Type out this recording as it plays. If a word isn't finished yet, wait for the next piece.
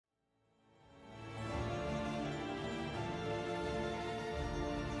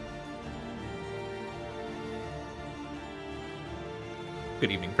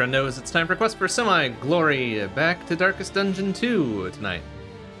Good evening, friendos. It's time for Quest for Semi-Glory. Back to Darkest Dungeon 2 tonight.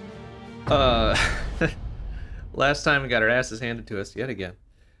 Last time we got our asses handed to us yet again.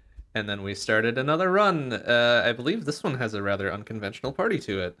 And then we started another run. I believe this one has a rather unconventional party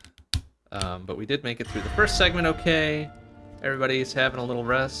to it. But we did make it through the first segment okay. Everybody's having a little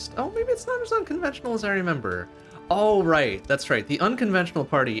rest. Oh, maybe it's not as unconventional as I remember. Oh, right. That's right. The unconventional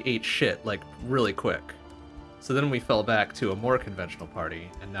party ate shit, like, really quick. So then we fell back to a more conventional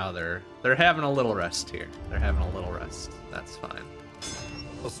party, and now they're having a little rest here. They're having a little rest. That's fine.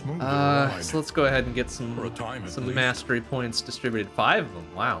 So let's go ahead and get some mastery points distributed. 5 of them.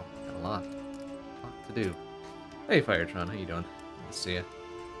 Wow, got a lot to do. Hey, Firetron, how you doing? Good to see you.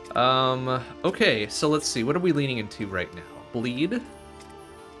 Okay, so let's see. What are we leaning into right now? Bleed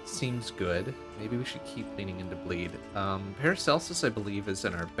seems good. Maybe we should keep leaning into bleed. Paracelsus, I believe, is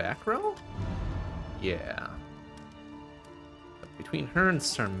in our back row. Yeah. Between her and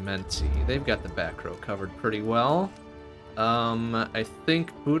Sarmenti, they've got the back row covered pretty well. I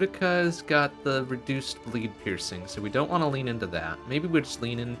think Boudica's got the reduced bleed piercing, so we don't want to lean into that. Maybe we just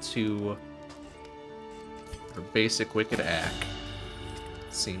lean into her basic Wicked Ack.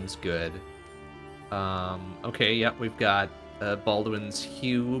 Seems good. Okay, yep, we've got Baldwin's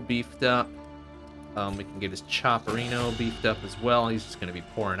Hue beefed up. We can get his Chopperino beefed up as well. He's just going to be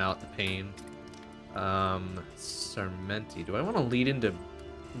pouring out the pain. Sarmenti. Do I want to lean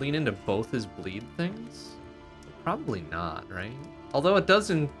into both his bleed things? Probably not, right? Although it does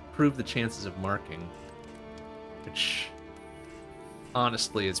improve the chances of marking, which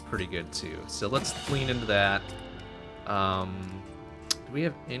honestly is pretty good too. So let's lean into that. Do we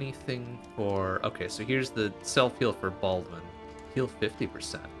have anything for... Okay, so here's the self-heal for Baldwin. Heal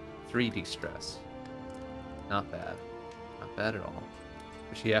 50%. 3 de-stress. Not bad. Not bad at all.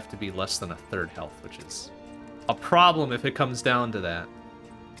 But you have to be less than 1/3 health, which is a problem if it comes down to that.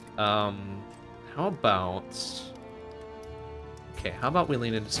 How about... Okay, how about we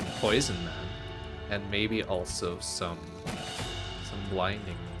lean into some poison then? And maybe also some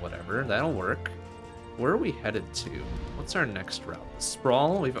blinding, whatever. That'll work. Where are we headed to? What's our next route?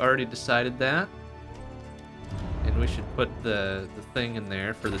 Sprawl? We've already decided that. And we should put the thing in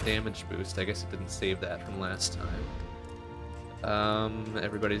there for the damage boost. I guess it didn't save that from last time.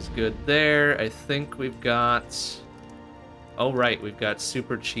 Everybody's good there. I think we've got... Oh, right, we've got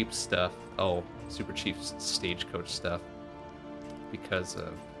super cheap stuff. Oh, super cheap stagecoach stuff. Because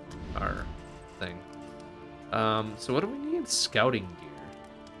of our thing. So what do we need? Scouting gear.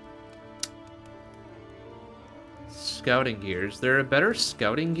 Scouting gear. Is there a better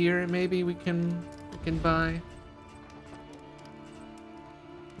scouting gear maybe we can buy?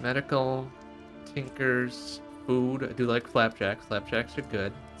 Medical, tinkers, food. I do like flapjacks. Flapjacks are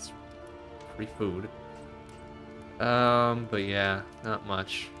good. It's free food. But yeah, not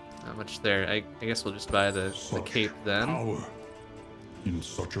much. Not much there. I guess we'll just buy the cape then. Power in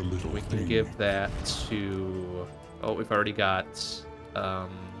such a little we can thing. give that to... Oh, we've already got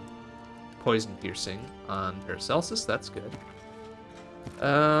poison piercing on Paracelsus. That's good.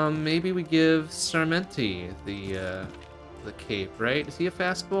 Maybe we give Sarmenti the cape, right? Is he a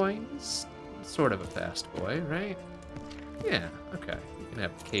fast boy? He's sort of a fast boy, right? Yeah, okay. You can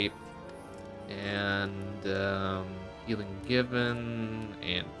have the cape. And healing given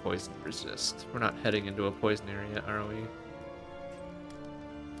and poison resist. We're not heading into a poison area, are we?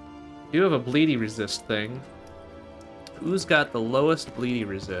 We do have a bleedy resist thing. Who's got the lowest bleedy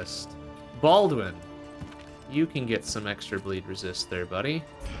resist? Baldwin. You can get some extra bleed resist there, buddy.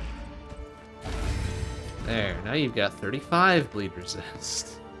 There, now you've got 35 bleed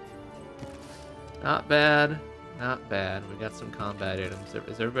resist. Not bad. Not bad. We got some combat items.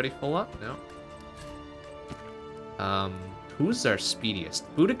 Is everybody full up? No. Who's our speediest?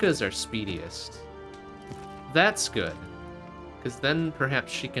 Boudica's our speediest. That's good. Because then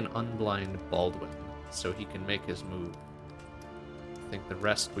perhaps she can unblind Baldwin, so he can make his move. I think the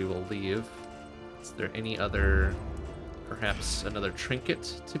rest we will leave. Is there any other... Perhaps another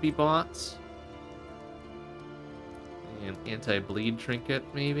trinket to be bought? An anti-bleed trinket,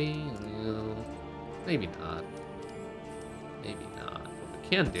 maybe? Maybe not. Maybe not. What we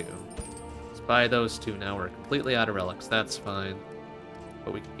can do is buy those two now. We're completely out of relics. That's fine.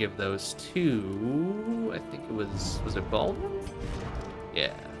 But we could give those to... I think it was... Was it Baldwin?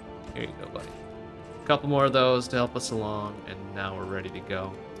 Yeah. Here you go, buddy. A couple more of those to help us along, and now we're ready to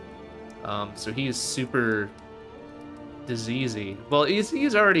go. So he is super diseasey. Well,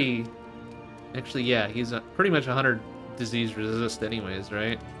 he's already... Actually, yeah, he's pretty much 100 disease resist anyways,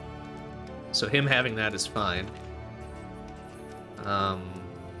 right? So him having that is fine.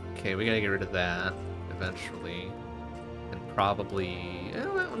 Okay, we gotta get rid of that eventually. And probably...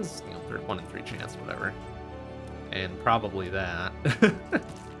 that one's, you know, 1 in 3 chance, whatever. And probably that.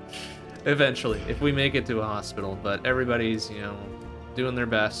 Eventually, if we make it to a hospital. But everybody's, you know, doing their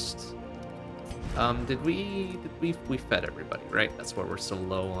best. We fed everybody, right? That's why we're so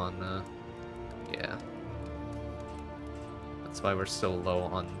low on, yeah. That's why we're so low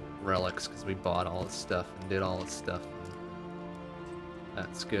on relics, because we bought all this stuff and did all this stuff.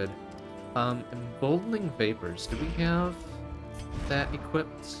 That's good. Emboldening Vapors, do we have that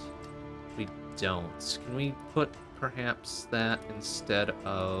equipped? We don't. Can we put perhaps that instead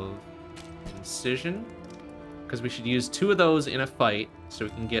of Incision? Because we should use 2 of those in a fight, so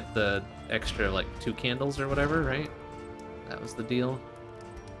we can get the extra, like, 2 candles or whatever, right? That was the deal.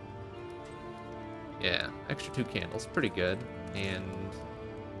 Yeah, extra 2 candles, pretty good. And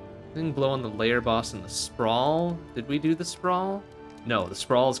I think blow on the layer boss and the sprawl. Did we do the sprawl? No, the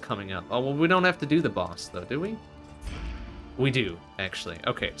sprawl's coming up. Oh, well, we don't have to do the boss, though, do we? We do, actually.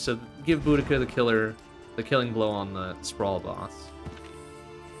 Okay, so give Boudica the killing blow on the sprawl boss.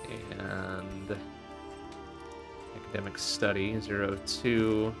 And academic study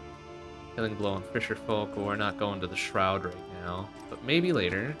 02. Killing blow on fisher folk. Well, we're not going to the shroud right now, but maybe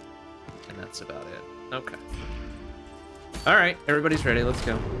later. And that's about it. Okay. All right, everybody's ready. Let's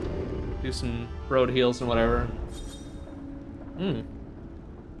go. Do some road heals and whatever.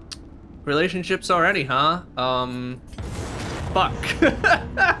 Relationships already, huh? Fuck.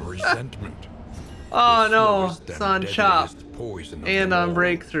 Resentment. Oh no, it's on Chop. And on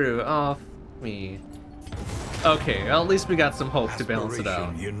Breakthrough. Oh, me. Okay, well, at least we got some hope to balance it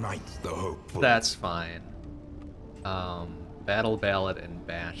out. Unites the hopeful. That's fine. Battle Ballad and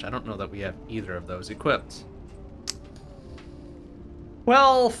Bash. I don't know that we have either of those equipped.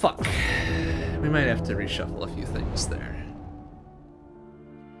 Well, fuck. We might have to reshuffle a few things there.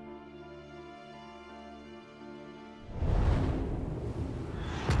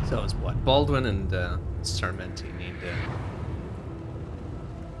 So is what? Baldwin and Sarmenti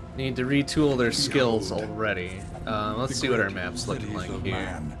need to retool their skills already. Let's see what our map's looking like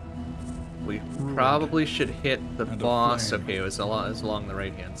here. We probably should hit the boss. Okay, it was along the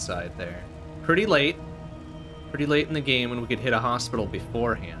right-hand side there. Pretty late in the game, and we could hit a hospital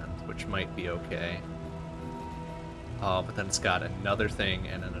beforehand, which might be okay. Oh, but then it's got another thing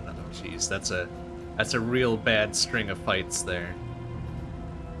and then another. Jeez, that's a real bad string of fights there.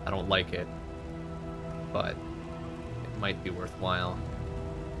 I don't like it, but it might be worthwhile.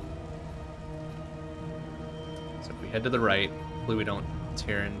 So if we head to the right, hopefully we don't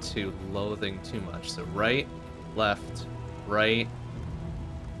tear into loathing too much. So right, left, right,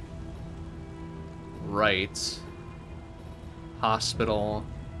 right, hospital.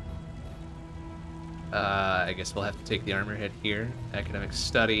 I guess we'll have to take the armor hit here. Academic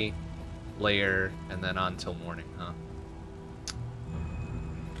study, layer, and then on till morning, huh?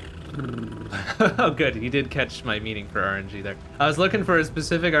 Oh, good. You did catch my meaning for RNG there. I was looking for a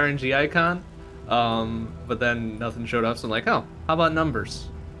specific RNG icon, but then nothing showed up, so I'm like, oh, how about numbers?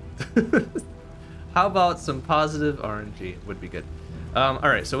 How about some positive RNG? Would be good.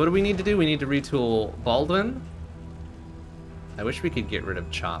 Alright, so what do we need to do? We need to retool Baldwin. I wish we could get rid of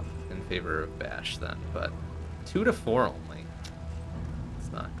Chop in favor of Bash then, but 2 to 4 only.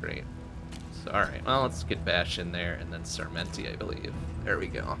 It's not great. So, alright, well, let's get Bash in there, and then Sarmenti, I believe. There we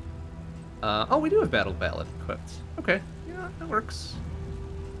go. Oh, we do have Battle Ballad equipped. Okay, yeah, that works.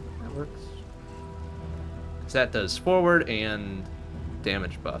 That works. Because that does forward and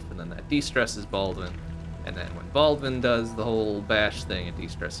damage buff, and then that de-stresses Baldwin. And then when Baldwin does the whole bash thing, it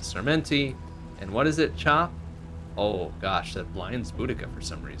de-stresses Sarmenti. And what is it, Chop? Oh, gosh, that blinds Boudica for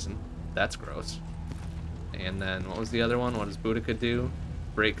some reason. That's gross. And then what was the other one? What does Boudica do?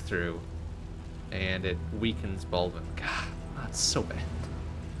 Breakthrough. And it weakens Baldwin. God, that's so bad.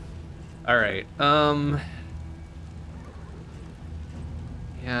 Alright,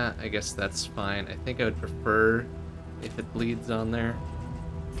 yeah, I guess that's fine. I think I would prefer if it bleeds on there.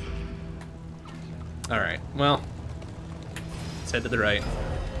 Alright, well, let's head to the right.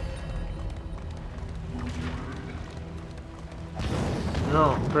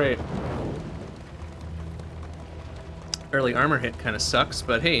 Oh, great. Early armor hit kind of sucks,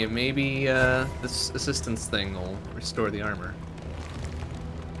 but hey, maybe this assistance thing will restore the armor.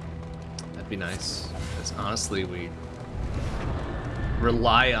 That'd be nice, because honestly, we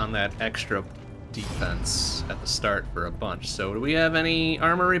rely on that extra defense at the start for a bunch. So do we have any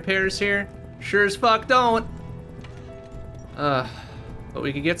armor repairs here? Sure as fuck don't. But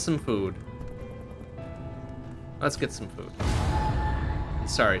we could get some food. Let's get some food.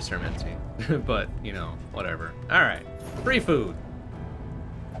 Sorry, Sarmenti, but, you know, whatever. Alright, free food.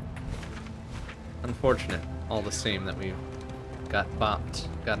 Unfortunate, all the same, that we got bopped.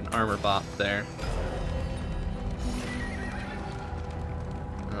 Got an armor bop there.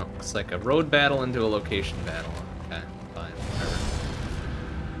 Oh, looks like a road battle into a location battle. Okay, fine, whatever.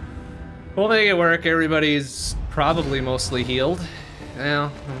 We'll make it work. Everybody's probably mostly healed.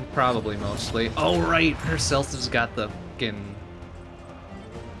 Well, probably mostly. Oh, right, Paracelsus got the fucking...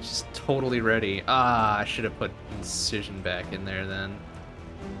 She's totally ready. Ah, I should have put Incision back in there then.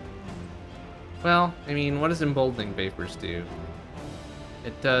 Well, I mean, what does Emboldening Vapors do?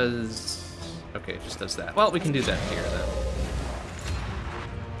 It does... Okay, it just does that. Well, we can do that here then.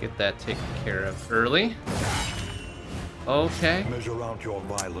 Get that taken care of early. Okay. Measure out your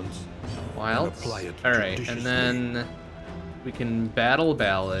violence. Wild. Alright, and then we can Battle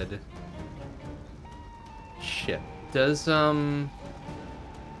Ballad. Shit. Does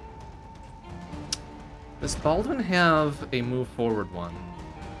Baldwin have a move forward one?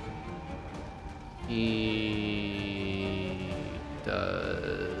 He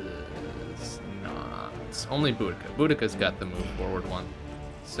does not. Only Boudica. Boudica's got the move forward one.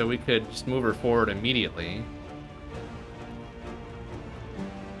 So we could just move her forward immediately.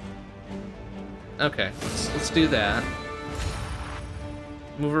 Okay, let's do that.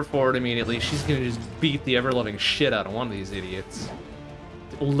 Move her forward immediately. She's gonna just beat the ever-loving shit out of one of these idiots.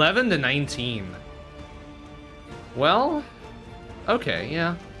 11 to 19. Well, okay,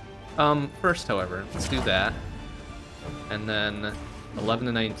 yeah. First, however, let's do that. And then 11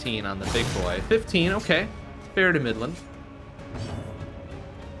 to 19 on the big boy. 15, okay. Fair to Midland.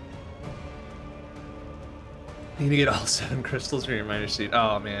 You need to get all 7 crystals for your minor seed.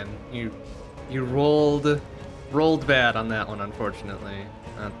 Oh man, you rolled bad on that one, unfortunately.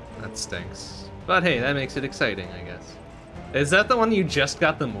 That stinks. But hey, that makes it exciting, I guess. Is that the one you just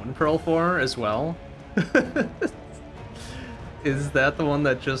got the Moon Pearl for as well? Is that the one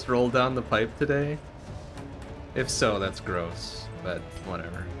that just rolled down the pipe today? If so, that's gross, but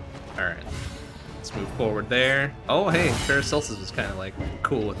whatever. Alright, let's move forward there. Oh hey, Paracelsus was kind of like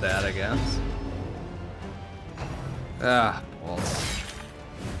cool with that, I guess. Ah, balls.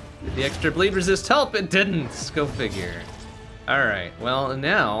 Did the extra bleed resist help? It didn't! Go figure. Alright, well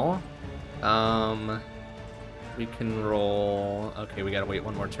now, we can roll... Okay, we gotta wait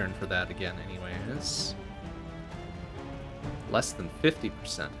one more turn for that again anyways. Less than 50%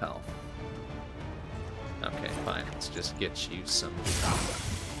 health. Okay, fine, let's just get you some...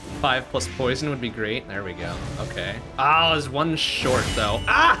 5 plus poison would be great. There we go. Okay. Ah, I was one short though.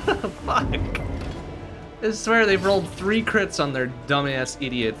 Ah, fuck! I swear they've rolled 3 crits on their dumbass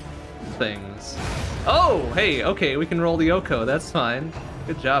idiot things. Oh, hey, okay, we can roll the Oko, that's fine.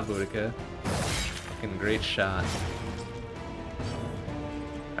 Good job, Boudica. Fucking great shot.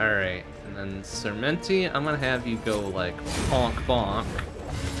 Alright, and then Sermenti, I'm gonna have you go like bonk bonk.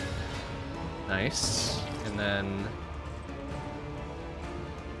 Nice. And then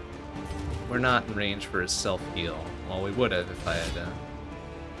we're not in range for his self-heal. Well, we would have if I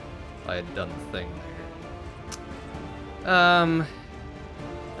had done the thing there.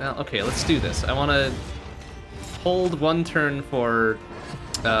 Well, okay, let's do this. I want to hold one turn for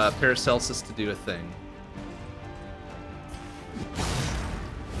Paracelsus to do a thing.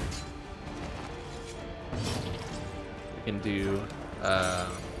 We can do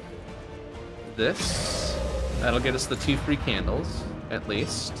this. That'll get us the 2 free candles, at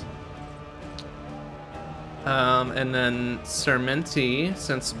least. And then Sermenti,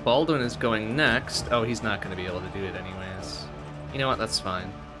 since Baldwin is going next... Oh, he's not going to be able to do it anyways. You know what? That's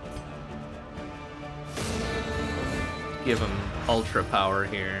fine. Give him ultra power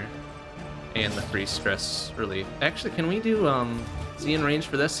here. And the free stress relief. Actually, can we do, is he in range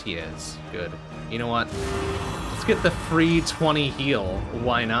for this? He is. Good. You know what? Let's get the free 20 heal.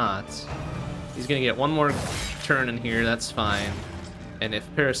 Why not? He's gonna get one more turn in here, that's fine. And if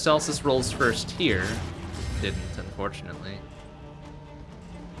Paracelsus rolls first here... Didn't, unfortunately.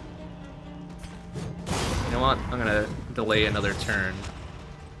 You know what? I'm gonna delay another turn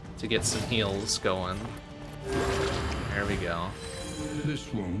to get some heals going. There we go.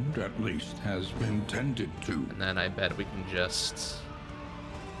 This wound, at least, has been tended to. And then I bet we can just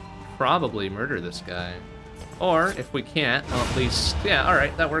probably murder this guy. Or, if we can't, well, at least... Yeah,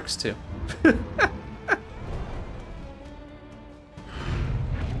 alright, that works too.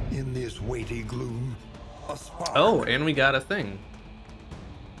 In this weighty gloom, a spark... Oh, and we got a thing.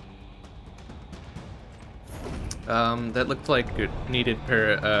 That looked like it needed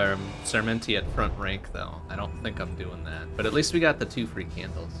Sermenti at front rank, though. I don't think I'm doing that. But at least we got the 2 free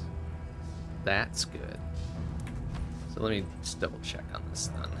candles. That's good. So let me just double check on this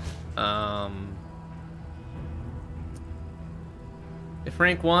then. If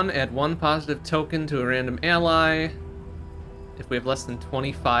rank 1, add 1 positive token to a random ally. If we have less than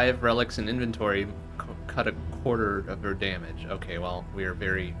 25 relics in inventory, cut a quarter of their damage. Okay, well, we are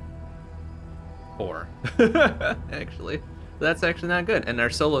very poor, actually. That's actually not good. And our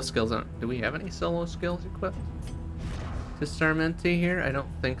solo skills aren't... Do we have any solo skills equipped to Sarmenti here? I don't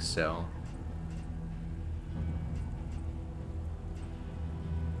think so.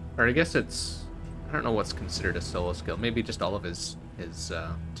 Or I guess it's... I don't know what's considered a solo skill. Maybe just all of his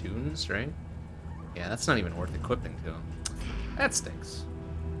tunes, right? Yeah, that's not even worth equipping to him. That stinks.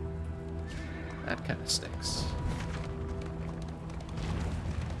 That kind of stinks.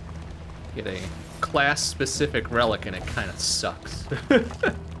 Get a class-specific relic and it kind of sucks.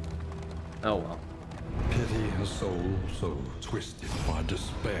 Oh well. Pity a soul so twisted by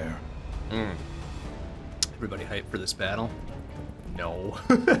despair. Everybody hyped for this battle? No.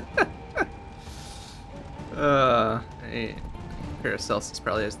 Hey, Paracelsus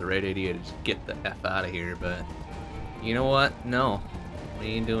probably has the right idea to just get the F out of here, but you know what? No. We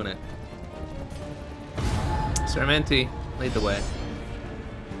ain't doing it. Sarmenti, lead the way.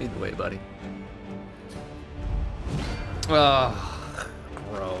 Lead the way, buddy. Oh,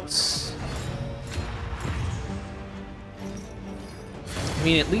 gross. I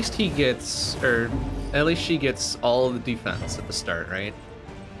mean, at least he gets, or at least she gets all of the defense at the start, right?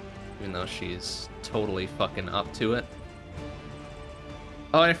 Even though she's totally fucking up to it.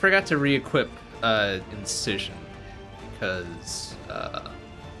 Oh, I forgot to re-equip Incision, because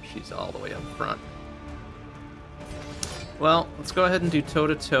she's all the way up front. Well, let's go ahead and do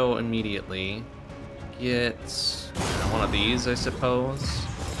toe-to-toe immediately. Get one of these, I suppose.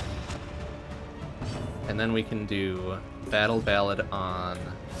 And then we can do Battle Ballad on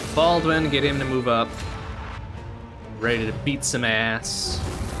Baldwin, get him to move up. Ready to beat some ass.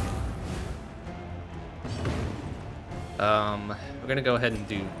 We're gonna go ahead and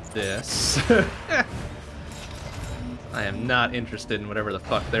do this. I am not interested in whatever the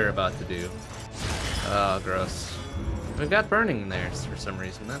fuck they're about to do. Oh, gross. We've got burning in there for some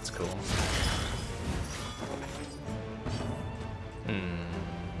reason. That's cool.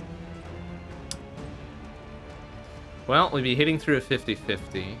 Well, we'd be hitting through a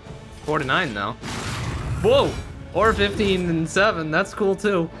 50-50. 4-9 now. Whoa! Or 15-7. That's cool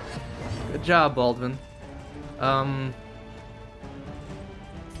too. Good job, Baldwin. Alright,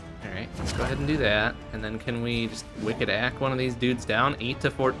 let's go ahead and do that. And then can we just Wicked Act one of these dudes down?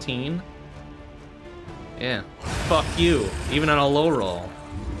 8-14? Yeah. Fuck you. Even on a low roll.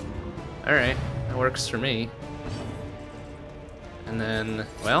 Alright, that works for me. And then,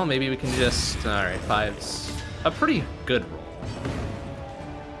 well, maybe we can just... Alright, 5's a pretty good roll.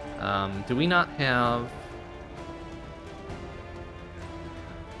 Do we not have...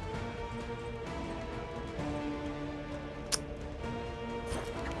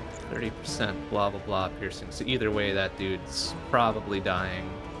 30% blah blah blah piercing. So either way, that dude's probably dying.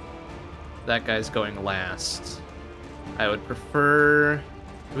 That guy's going last. I would prefer...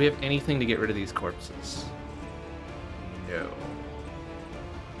 Do we have anything to get rid of these corpses? No.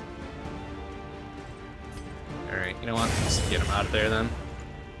 Alright, you know what? Just get him out of there then.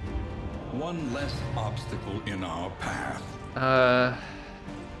 One less obstacle in our path.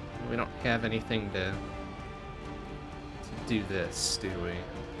 We don't have anything to do this, do we?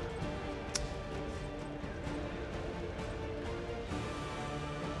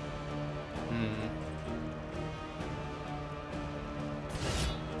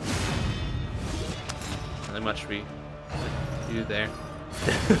 Not much we do there.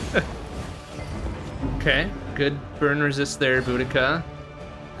 Okay, good burn resist there, Boudica.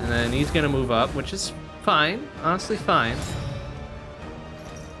 And then he's gonna move up, which is fine, honestly fine.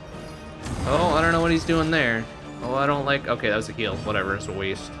 Oh, I don't know what he's doing there. Oh, I don't like... Okay, that was a heal. Whatever, it's a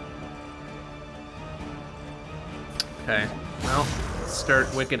waste. Okay, well, let's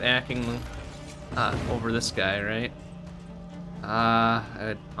start Wicked Acting over this guy, right? I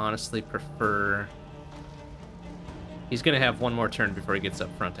would honestly prefer... He's gonna have one more turn before he gets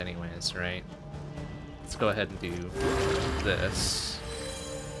up front anyways, right? Let's go ahead and do this.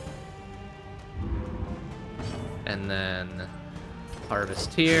 And then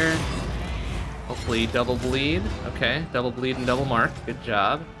harvest here. Hopefully double bleed. Okay, double bleed and double mark. Good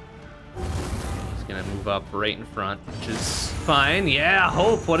job. He's gonna move up right in front, which is fine. Yeah,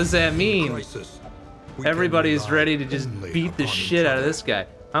 hope. What does that mean? Everybody's ready to just beat the shit out of this guy.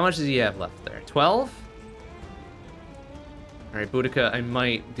 How much does he have left there? 12? Alright, Boudica, I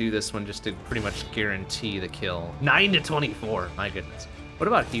might do this one just to pretty much guarantee the kill. 9-24, my goodness. What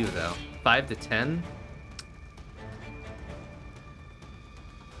about Hugh, though? 5-10?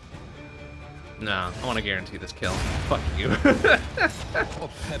 No, I want to guarantee this kill. Fuck you. A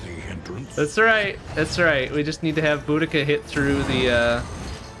petty hindrance. That's right. That's right. We just need to have Boudica hit through the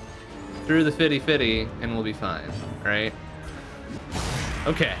fitty, and we'll be fine. Right?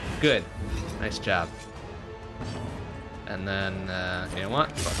 Okay. Good. Nice job. And then, you know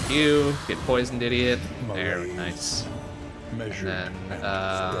what? Fuck you. Get poisoned, idiot. There. Nice. Measured And then,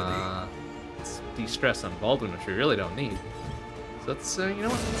 and let's de-stress on Baldwin, which we really don't need. So let's, you know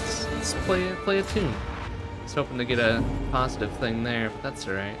what? Let's play a tune. I was hoping to get a positive thing there, but that's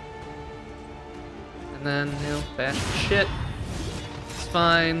alright. And then, you know, bash the shit. It's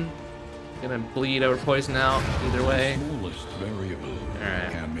fine. Gonna bleed or poison out either way. The smallest variable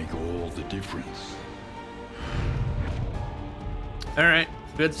Alright. can make all the difference. Alright,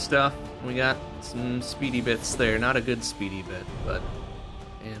 good stuff. We got some speedy bits there. Not a good speedy bit, but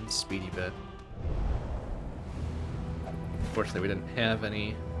and speedy bit. Unfortunately, we didn't have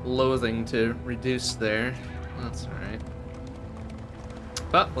any loathing to reduce there. That's alright.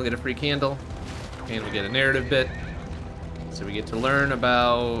 But we'll get a free candle, and we get a narrative bit. So we get to learn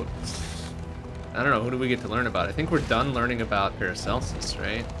about... I don't know, who do we get to learn about? I think we're done learning about Paracelsus,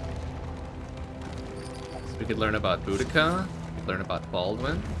 right? So we could learn about Boudica, we could learn about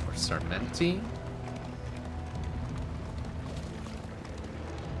Baldwin, or Sarmenti.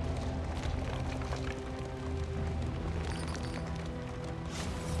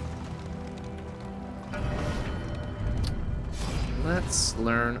 Let's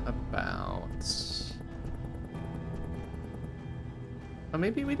learn about... Oh,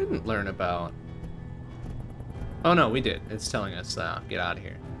 maybe we didn't learn about... Oh no, we did. It's telling us, get out of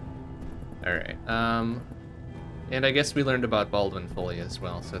here. Alright, and I guess we learned about Baldwin fully as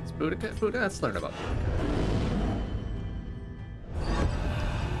well, so it's Boudica. Let's learn about Boudica.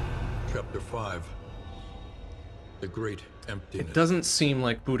 Chapter 5. The Great Emptiness. It doesn't seem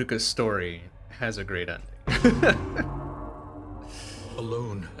like Boudica's story has a great ending.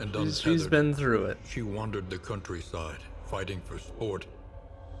 Alone and She's untethered, been through it. she wandered the countryside, fighting for sport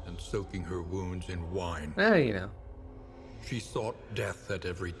and soaking her wounds in wine. You know. She sought death at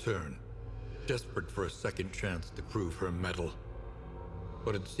every turn, desperate for a second chance to prove her mettle.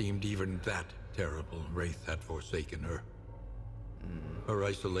 But it seemed even that terrible Wraith had forsaken her. Her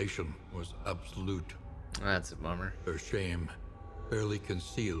isolation was absolute, That's a bummer. her shame barely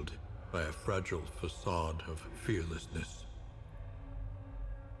concealed by a fragile facade of fearlessness.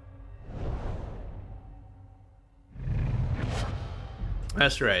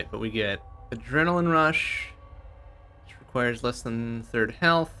 That's right, but we get Adrenaline Rush, which requires less than third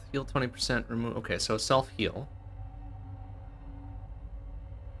health, heal 20%, remove... Okay, so self-heal.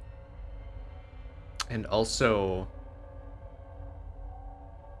 And also...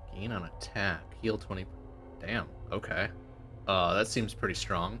 gain on attack, heal 20... Damn, okay. That seems pretty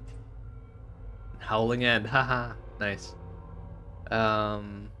strong. Howling End, haha, nice. That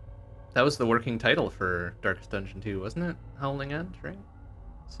was the working title for Darkest Dungeon 2, wasn't it? Howling End, right?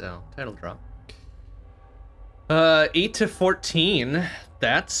 So, title drop. 8 to 14.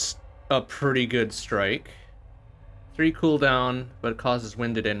 That's a pretty good strike. 3 cooldown, but causes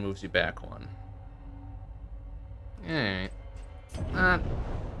winded and moves you back 1. Alright.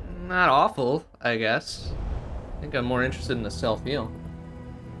 Not awful, I guess. I think I'm more interested in the self-heal.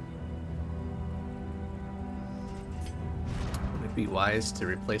 Would it be wise to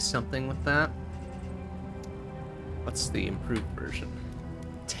replace something with that? What's the improved version?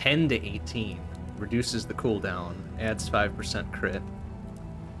 10 to 18. Reduces the cooldown. Adds 5% crit.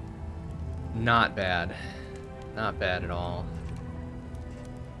 Not bad. Not bad at all.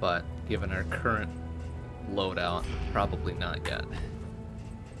 But given our current loadout, probably not yet.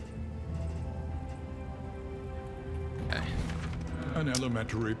 Okay. An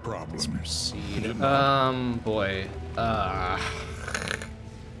elementary problem. Let's proceed. Boy. I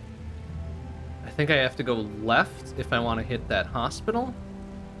think I have to go left if I want to hit that hospital.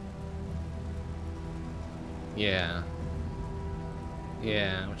 Yeah.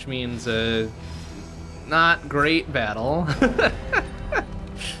 Yeah, which means not great battle.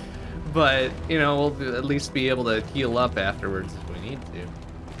 But, you know, we'll at least be able to heal up afterwards if we need to.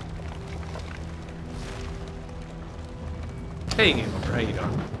 Hey, Game Over, how you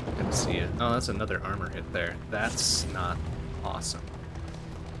doing? Good to see you. Oh, that's another armor hit there. That's not awesome.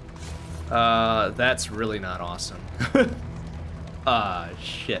 That's really not awesome.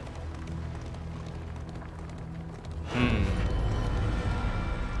 Shit.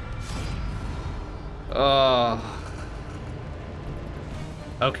 Oh.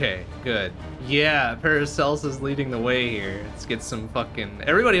 Okay, good. Yeah, Paracelsus is leading the way here. Let's get some fucking...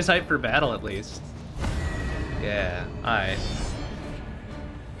 Everybody's hyped for battle, at least. Yeah, alright.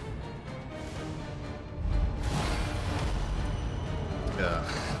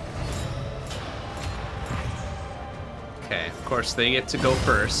 course, they get to go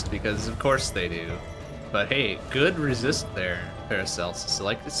first, because of course they do. But hey, good resist there, Paracelsus. I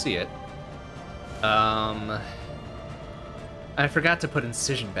like to see it. I forgot to put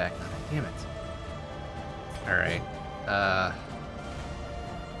Incision back on it. Damn it. Alright.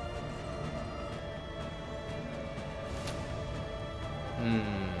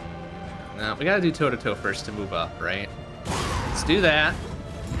 Now, we gotta do toe-to-toe first to move up, right? Let's do that.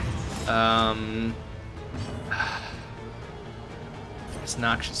 It's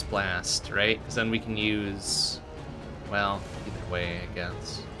Noxious Blast, right? Because then we can use... Well, either way, I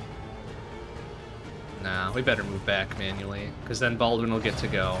guess. Nah, we better move back manually, because then Baldwin will get to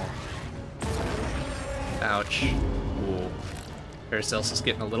go. Ouch. Ooh. Paracelsus is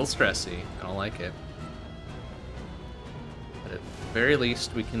getting a little stressy. I don't like it. But at the very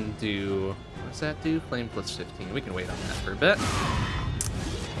least, we can do... What does that do? Flame plus 15. We can wait on that for a bit.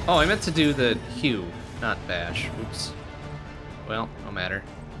 Oh, I meant to do the Hue, not Bash. Oops. Well, no matter.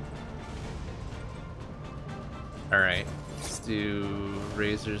 Alright. Let's do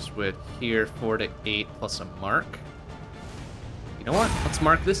Razor's Wit here, 4 to 8 plus a mark. You know what? Let's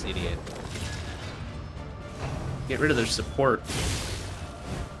mark this idiot. Get rid of their support.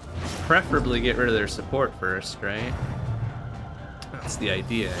 Preferably get rid of their support first, right? That's the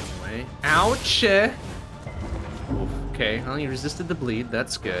idea, anyway. Ouch! Oof. Okay, well, you resisted the bleed.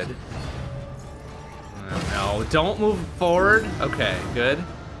 That's good. No, don't move forward. Okay, good.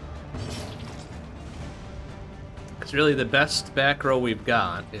 Because really the best back row we've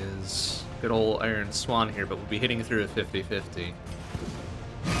got is good old Iron Swan here, but we'll be hitting through a 50-50.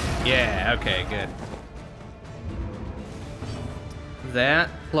 Yeah, okay, good. That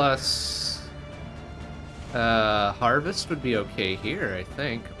plus Harvest would be okay here, I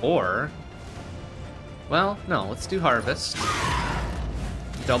think. Or, well, no, let's do Harvest.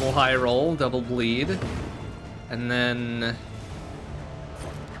 Double high roll, double bleed, and then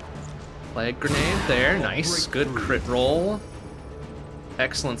Flag Grenade there. Nice, good crit roll.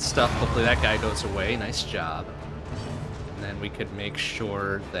 Excellent stuff. Hopefully that guy goes away. Nice job. And then we could make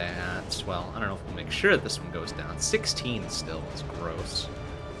sure that, well, I don't know if we'll make sure that this one goes down. 16 still is gross.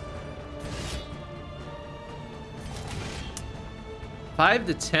 5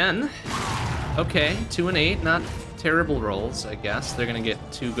 to 10. Okay, 2 and 8, not terrible rolls, I guess. They're gonna get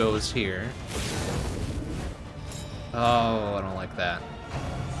 2 goes here. Oh, I don't like that.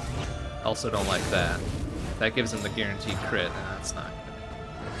 Also don't like that. That gives him the guaranteed crit. Nah, that's not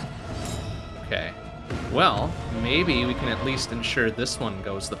good. Okay. Well, maybe we can at least ensure this one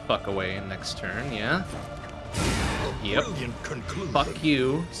goes the fuck away in next turn, yeah? Yep. Fuck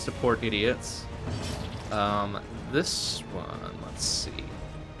you, support idiots. This one, let's see.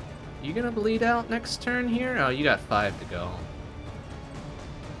 You gonna bleed out next turn here? Oh, you got 5 to go.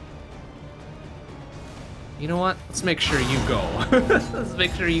 You know what? Let's make sure you go. Let's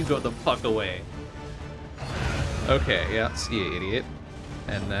make sure you go the fuck away. Okay, yeah, see you, idiot.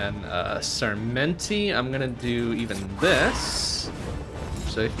 And then, Sarmenti, I'm gonna do even this.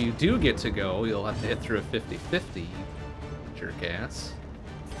 So if you do get to go, you'll have to hit through a 50-50, jerk ass.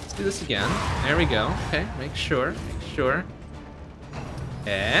 Let's do this again. There we go. Okay, make sure.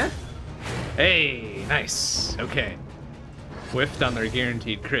 Eh? Hey, nice. Okay. Whiffed on their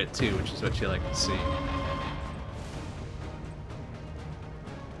guaranteed crit, too, which is what you like to see.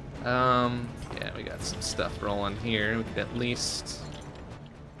 Yeah, we got some stuff rolling here. We could at least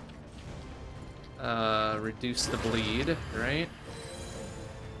reduce the bleed, right?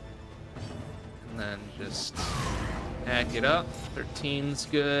 And then just hack it up. 13's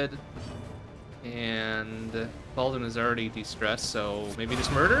good. And Baldwin is already de-stressed, so maybe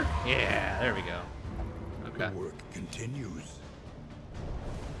just murder? Yeah, there we go. Okay. The work continues.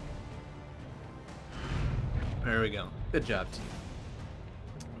 There we go. Good job, team.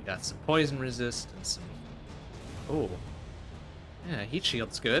 We got some poison resist and some... Oh. Yeah, heat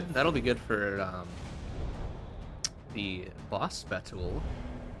shield's good. That'll be good for the boss battle.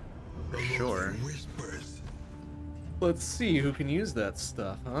 For sure. Whispers. Let's see who can use that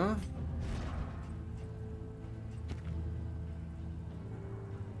stuff, huh?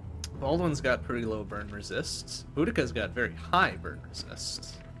 Baldwin's got pretty low burn resist. Boudica's got very high burn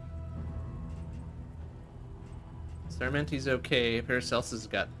resist. Sarmenti's okay. Paracelsus has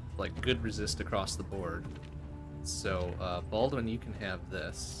got like good resist across the board. So Baldwin, you can have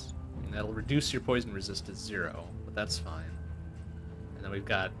this, and that'll reduce your poison resist to 0, but that's fine. And then we've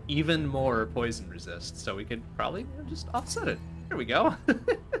got even more poison resist, so we could probably just offset it. There we go.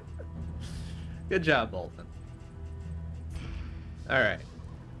 Good job, Baldwin. All right.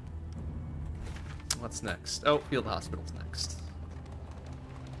 What's next? Oh, Field Hospital's next.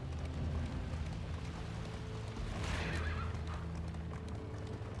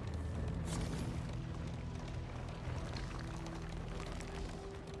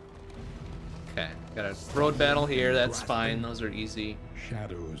 Okay, got a road battle here. That's fine. Those are easy.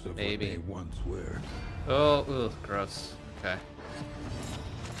 Shadows of Maybe. what they once were. Oh, ugh, gross. Okay.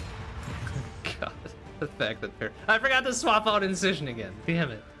 God, the fact that they're... I forgot to swap out Incision again.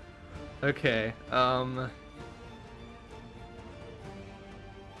 Damn it. Okay,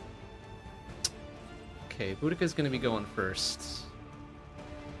 Okay, Boudica's gonna be going first.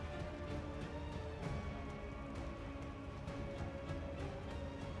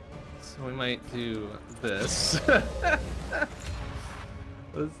 So we might do this.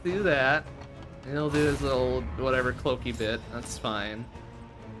 Let's do that. And he'll do his little whatever cloaky bit. That's fine.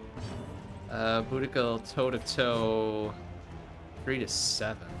 Boudica will toe-to-toe 3 to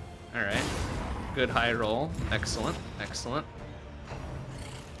 7. Alright. Good high roll. Excellent. Excellent.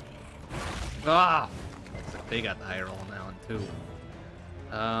 Ah! They got the high roll now, too.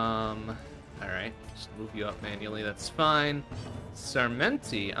 Alright. Just move you up manually. That's fine.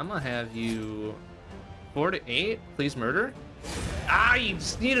 Sarmenti, I'm gonna have you 4 to 8. Please murder. Ah, you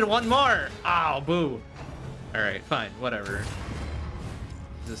just needed one more! Ow, boo. Alright, fine. Whatever.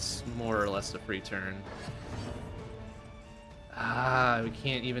 This is more or less a free turn. Ah, we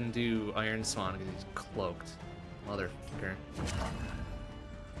can't even do Iron Swan because he's cloaked. Motherfucker.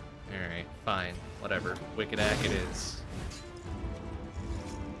 Alright, fine. Whatever. Wicked Ack it is.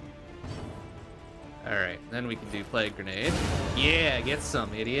 Alright, then we can do Plague Grenade. Yeah, get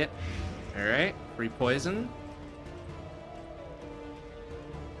some, idiot. Alright, free poison.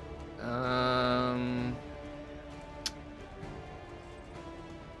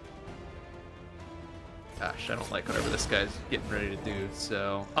 Gosh, I don't like whatever this guy's getting ready to do,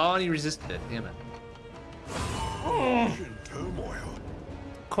 so... Oh, and he resisted it, damn it. Turmoil.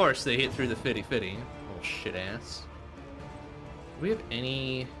 Of course, they hit through the fitty-fitty. Little shit-ass. Do we have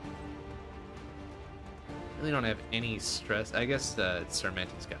any... Really don't have any stress. I guess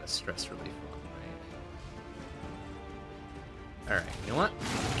Sarmenti's got a stress relief one, right? Alright, you know what?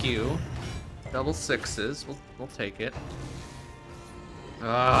 Q. Double sixes. We'll take it.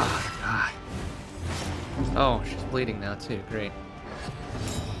 Oh, God. Oh, she's bleeding now, too. Great.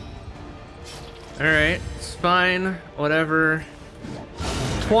 Alright, it's fine. Whatever.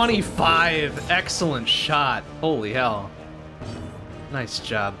 25! Excellent shot. Holy hell. Nice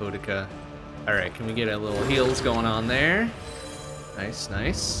job, Boudica. Alright, can we get a little heals going on there? Nice,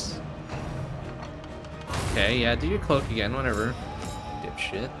 nice. Okay, yeah, do your cloak again, whatever.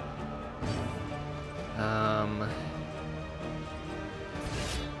 Dipshit.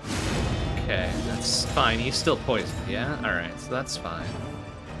 Okay, that's fine. He's still poisoned, yeah? Alright, so that's fine.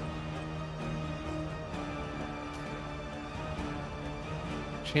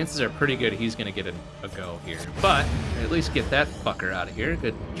 Chances are pretty good he's gonna get a go here. But, at least get that fucker out of here.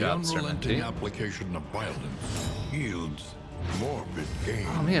 Good job, The unrelenting Sarmenti. application of violence yields morbid gain.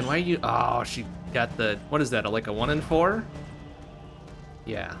 Oh man, why you... Oh, she got the... What is that, like a 1 in 4?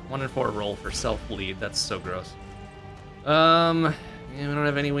 Yeah, 1 in 4 roll for self-bleed. That's so gross. Yeah, we don't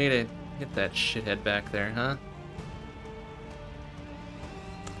have any way to hit that shithead back there, huh?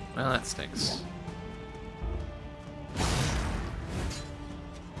 Well, that stinks.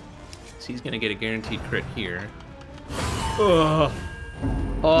 So he's gonna get a guaranteed crit here. Ugh.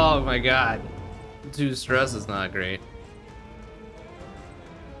 Oh my god. 2 stress is not great.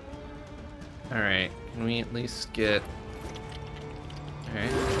 Alright, can we at least get...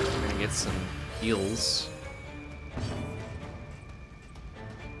 Alright, we're gonna get some heals.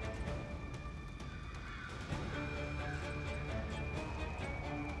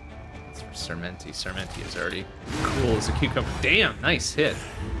 That's for Sarmenti. Sarmenti is already cool as a cucumber. Damn, nice hit.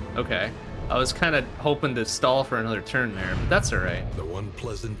 Okay. I was kind of hoping to stall for another turn there, but that's alright. Though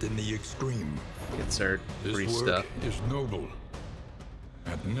unpleasant in the extreme, Gets our this free work stuff. is noble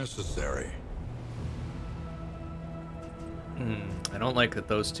and necessary. I don't like that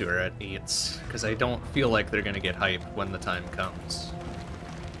those two are at 8s, because I don't feel like they're going to get hyped when the time comes.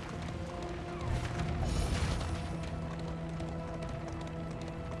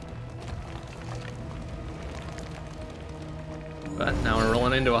 But now we're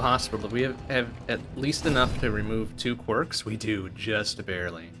rolling into a hospital. Do we have at least enough to remove 2 quirks? We do, just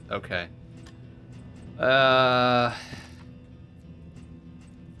barely. Okay. That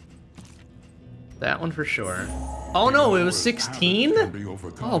one for sure. Oh no, it was 16?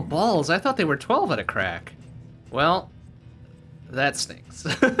 Oh, balls. I thought they were 12 at a crack. Well, that stinks.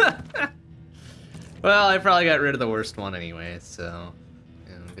 Well, I probably got rid of the worst one anyway, so...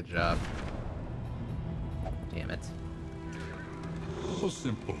 Yeah, good job. Damn it. A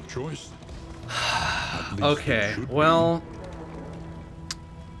simple choice. Okay, well...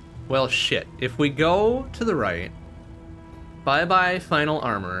 Well, shit. If we go to the right, bye-bye final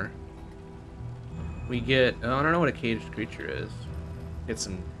armor, We get, oh, I don't know what a caged creature is. Get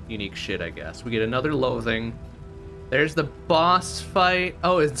some unique shit, I guess. We get another loathing. There's the boss fight.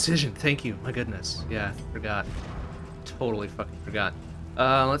 Oh, Incision, thank you. My goodness. Yeah, forgot. Totally fucking forgot.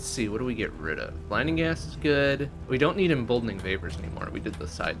 Let's see, what do we get rid of? Blinding Gas is good. We don't need Emboldening Vapors anymore. We did the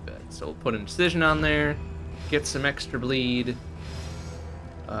side bet. So we'll put Incision on there. Get some extra bleed.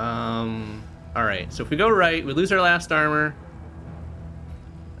 Alright, so if we go right, we lose our last armor.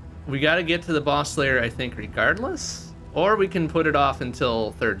 We gotta get to the boss lair, I think, regardless. Or we can put it off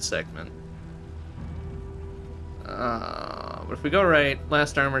until third segment. But if we go right,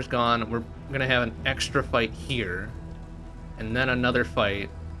 last armor's gone. We're gonna have an extra fight here. And then another fight.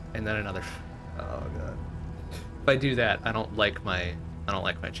 And then another... Oh, God. If I do that, I don't like my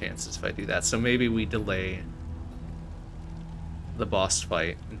chances if I do that. So maybe we delay the boss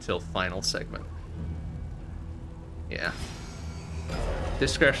fight until final segment. Yeah.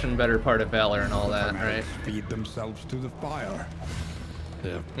 Discretion, better part of valor and all that, right? Feed themselves to the fire.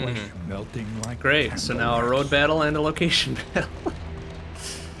 Their flesh melting like Great, so now a road battle and a location battle.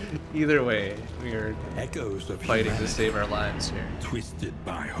 Either way, we are echoes of fighting to humanity, save our lives here. twisted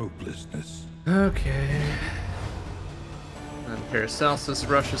by hopelessness. Okay. And Paracelsus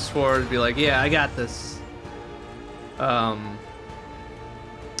rushes forward to be like, yeah, I got this. Well,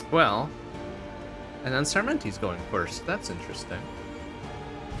 and then Sarmenti's going first. That's interesting.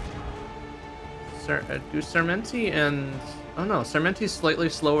 Do Sarmenti and... Oh no, Sarmenti's slightly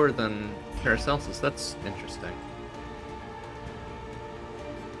slower than Paracelsus. That's interesting.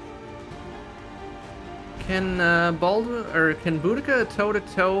 Can can Boudica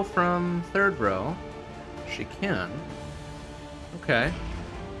toe-to-toe from third row? She can. Okay.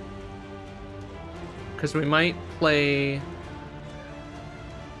 Because we might play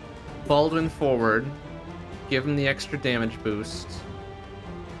Baldwin forward, give him the extra damage boost.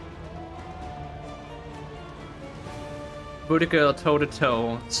 Boudica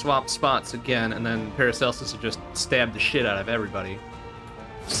toe-to-toe, swap spots again, and then Paracelsus will just stab the shit out of everybody.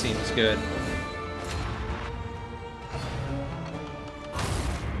 Seems good.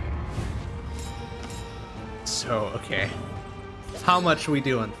 So, okay. How much are we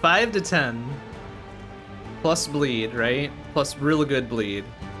doing? 5 to 10. Plus bleed, right? Plus really good bleed.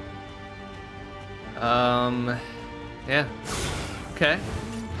 Yeah. Okay.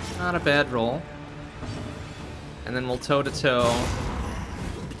 Not a bad roll. And then we'll toe-to-toe.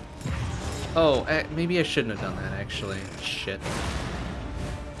 Oh, maybe I shouldn't have done that, actually. Shit.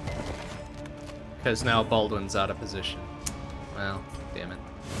 Because now Baldwin's out of position. Well, damn it.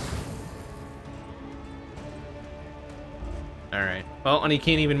 Alright. Well, and he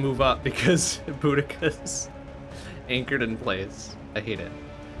can't even move up because Boudica's anchored in place. I hate it.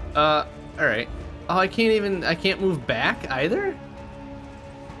 Alright. Oh, I can't move back either?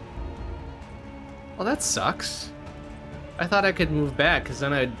 Well, that sucks. I thought I could move back, because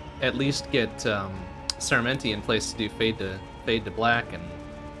then I'd at least get Sarmenti in place to do fade to black and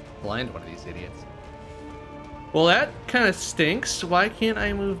blind one of these idiots. Well, that kind of stinks. Why can't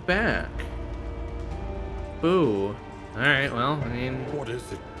I move back? Boo. Alright, well, I mean... What is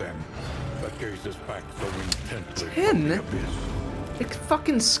it, then, that gazes back so intently 10? from the abyss? It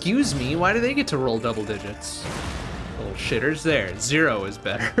fucking skews me. Why do they get to roll double digits? Little shitters there. 0 is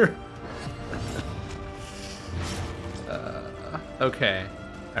better. Okay.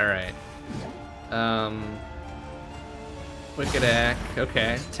 Alright. Wicked Ack.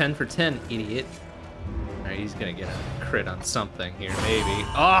 Okay. 10 for 10, idiot. Alright, he's gonna get a crit on something here, maybe.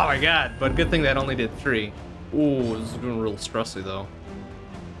 Oh my god! But good thing that only did 3. Ooh, this is going real stressy, though.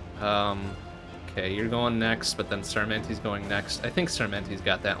 Okay, you're going next, but then Sarmenti's going next. I think Sarmenti's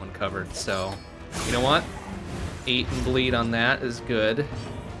got that one covered, so... You know what? 8 and bleed on that is good.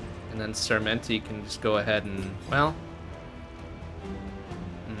 And then Sarmenti can just go ahead and... Well...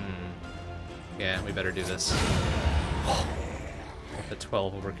 Yeah, we better do this. The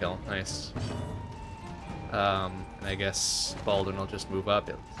 12 overkill. Nice. And I guess Baldwin will just move up.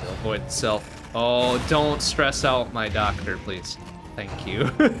 He'll avoid itself. Oh, don't stress out my doctor, please. Thank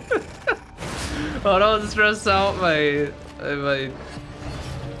you. Oh, don't stress out my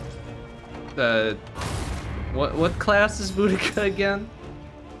what class is Boudica again?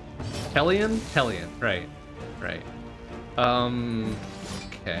 Hellion? Hellion, right. Right.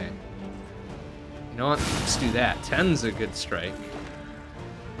 Okay. You know what? Let's do that. 10's a good strike.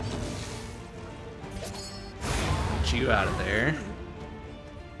 Get you out of there.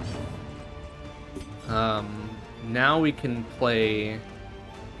 Now we can play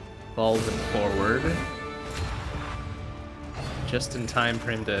Baldwin forward. Just in time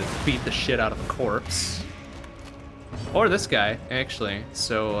for him to beat the shit out of a corpse. Or this guy, actually.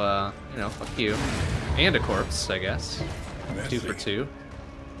 So, you know, fuck you. And a corpse, I guess. Messy, 2 for 2.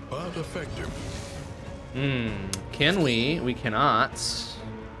 but effective. Can we? We cannot.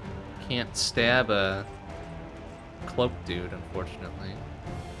 Can't stab a cloak dude, unfortunately.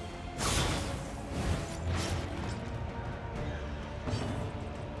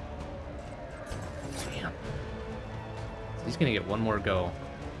 Damn. He's gonna get one more go.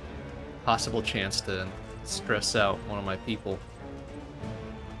 Possible chance to stress out one of my people.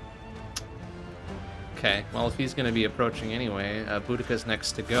 Okay, well, if he's gonna be approaching anyway, Boudica's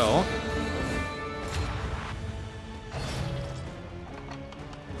next to go.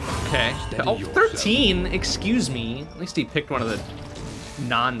 Okay. Oh, 13? Excuse me. At least he picked one of the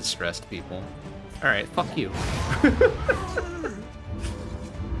non-stressed people. Alright, fuck you.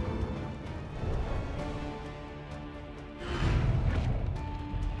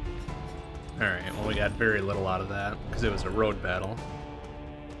 Alright, well, we got very little out of that, because it was a road battle.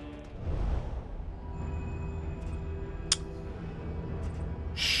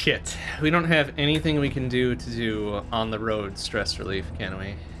 Shit. We don't have anything we can do to do on the road stress relief, can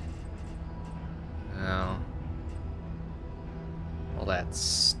we? No. Well, that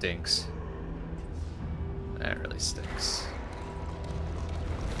stinks. That really stinks.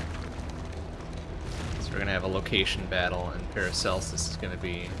 So we're gonna have a location battle, and Paracelsus is gonna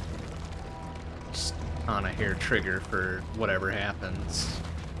be just on a hair trigger for whatever happens.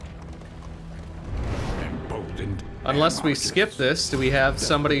 Emboldened Unless we anarchists. skip this, do we have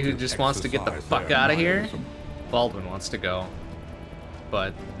somebody who just wants to get the Exercise fuck their out of here? nihilism. Baldwin wants to go.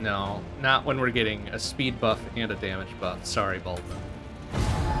 But no, not when we're getting a speed buff and a damage buff. Sorry, Baldwin.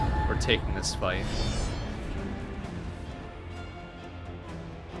 We're taking this fight.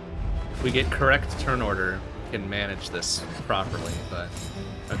 If we get correct turn order, we can manage this properly, but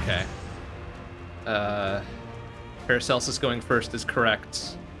okay. Paracelsus going first is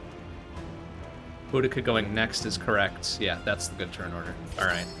correct. Boudica going next is correct. Yeah, that's the good turn order.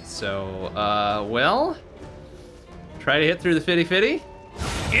 Alright, so, well... Try to hit through the fitty-fitty?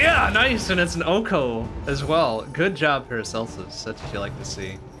 Yeah, nice, and it's an Oko as well. Good job, Paracelsus. That's what you like to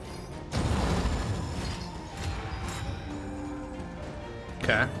see.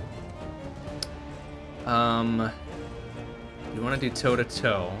 Okay. You want to do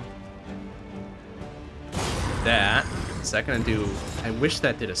toe-to-toe. That. Is that gonna do... I wish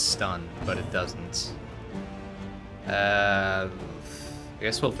that did a stun, but it doesn't. I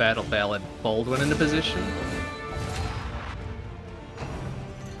guess we'll Battle Ballad Baldwin into position.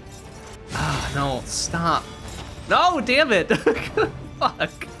 Ah, no, stop. No, damn it!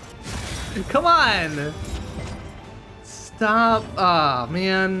 Fuck. Come on! Stop. Ah,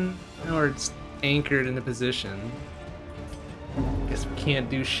 man. Now we're just anchored into position. Guess we can't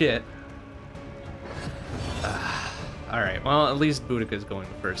do shit. Alright, well, at least Boudica's going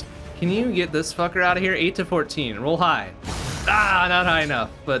first. Can you get this fucker out of here? 8 to 14. Roll high. Ah, not high enough,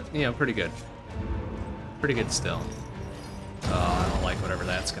 but, you know, pretty good. Pretty good still. Oh, I don't like whatever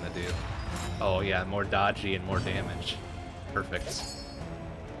that's gonna do. Oh, yeah, more dodgy and more damage. Perfect.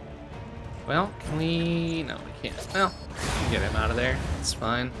 Well, can we... No, we can't. Well, we can get him out of there. It's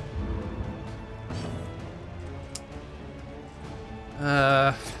fine.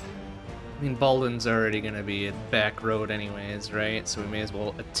 I mean, Baldwin's already gonna be at back road anyways, right? So we may as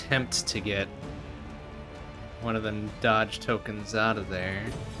well attempt to get one of the dodge tokens out of there.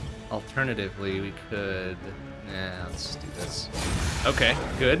 Alternatively, we could... Nah, let's just do this. Okay,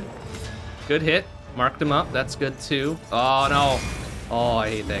 good. Good hit. Marked him up. That's good, too. Oh, no. Oh, I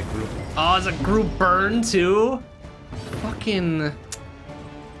hate that group. Oh, it's a group burn, too? Fucking...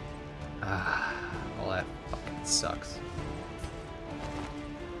 Ah, well, that fucking sucks.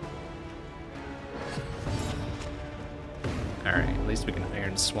 Alright, at least we can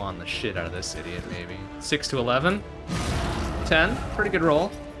Iron Swan the shit out of this idiot, maybe. 6 to 11. 10. Pretty good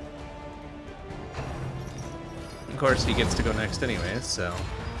roll. Of course, he gets to go next anyways, so...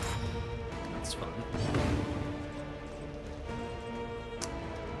 That's fun.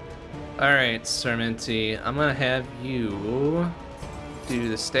 Alright, Sarmenti, I'm gonna have you do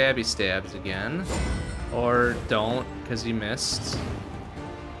the stabby stabs again. Or don't, because you missed.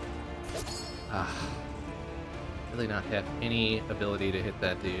 Ah. Really not have any ability to hit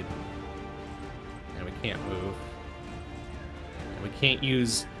that dude. And we can't move. And we can't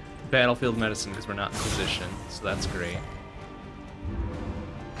use battlefield medicine because we're not in position, so that's great.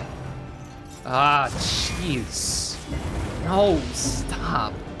 Ah, jeez. No,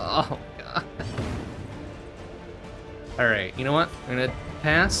 stop. Oh, God. Alright, you know what? I'm gonna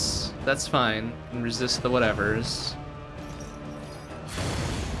pass. That's fine. And resist the whatevers.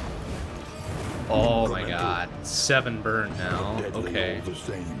 Oh my god. 7 burn now. Deadly Okay. all the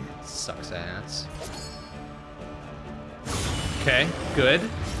same. Sucks ass. Okay, good.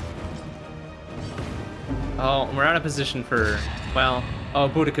 Oh, we're out of position for, well, oh,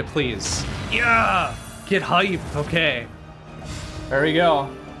 Boudica, please. Yeah! Get hype, okay. There we go.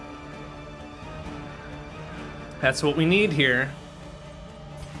 That's what we need here.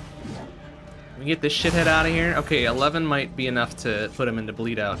 Can we get this shithead out of here? Okay, 11 might be enough to put him into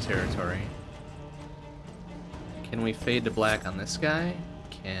bleed out territory. Can we fade to black on this guy?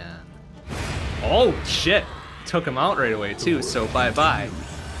 Can. Oh, shit! Took him out right away, too, so bye-bye.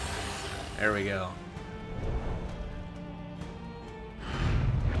 There we go.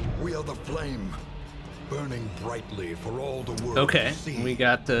 We are the flame, burning brightly for all the world Okay, to see. we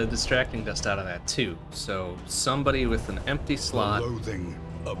got distracting dust out of that, too. So, somebody with an empty slot The loathing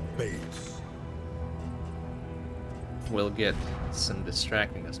abates. will get some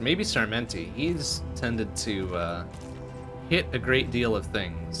distracting dust. Maybe Sarmenti. He's tended to hit a great deal of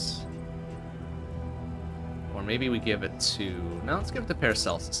things. Or maybe we give it to... No, let's give it to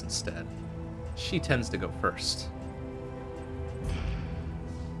Paracelsus instead. She tends to go first.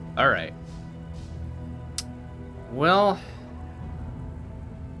 Alright. Well...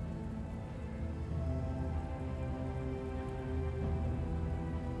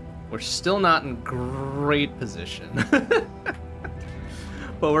 We're still not in great position.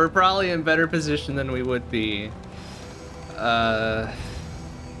 But we're probably in better position than we would be.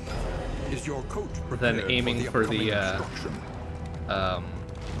 Is your coach Than prepared aiming for the, upcoming destruction?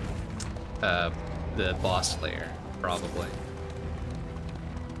 the boss layer, probably.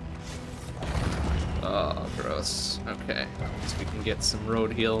 Oh, gross. Okay, so we can get some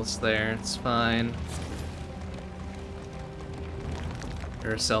road heals there. It's fine.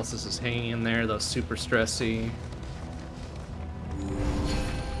 Paracelsus is hanging in there, though super stressy.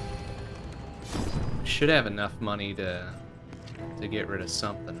 Should have enough money to get rid of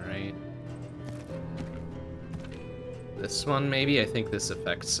something, right? This one, maybe? I think this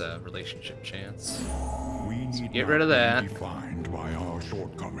affects relationship chance. We need get not rid of be that. defined by our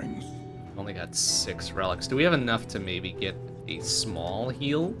shortcomings. Only got 6 relics. Do we have enough to maybe get a small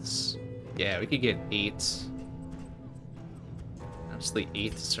heals? Yeah, we could get 8. Honestly,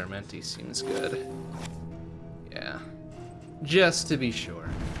 8 to Sarmenti seems good. Yeah. Just to be sure.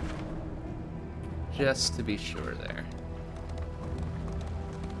 Just to be sure there.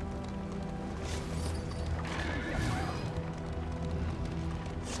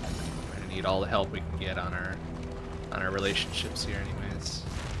 We're gonna need all the help we can get on our relationships here anyways.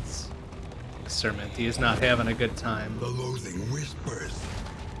 Sarmenti is not having a good time. The loathing whispers.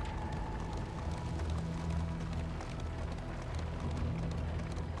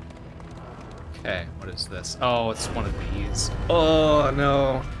 Okay, what is this? Oh, it's one of these. Oh,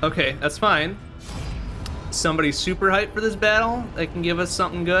 no. Okay, that's fine. Somebody super hyped for this battle that can give us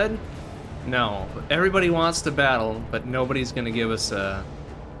something good? No. Everybody wants to battle, but nobody's gonna give us a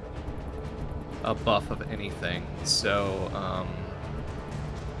buff of anything. So,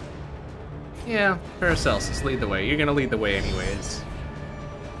 yeah, Paracelsus, lead the way. You're gonna lead the way anyways.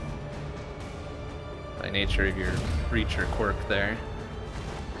 By nature of your creature quirk there.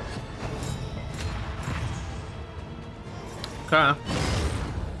 Okay.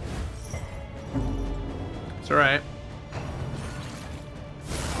 It's alright.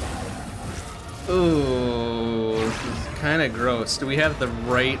 Ooh, this is kind of gross. Do we have the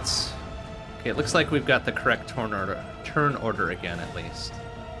right... Okay, it looks like we've got the correct turn order again, at least.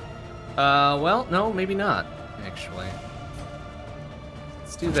 Well, no, maybe not, actually.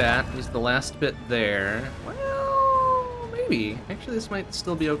 Let's do that. Use the last bit there. Well, maybe. Actually, this might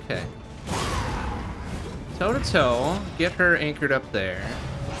still be okay. Toe to toe, get her anchored up there.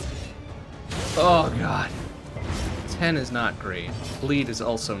 Oh god. 10 is not great. Bleed is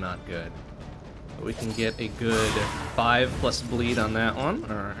also not good. But we can get a good 5 plus bleed on that one.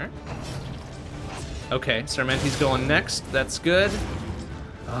 Alright. Okay, Sarmenti's going next. That's good.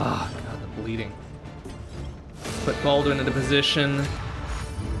 Oh god, the bleeding. Put Baldwin into position.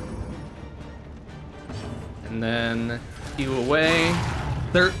 And then heal away.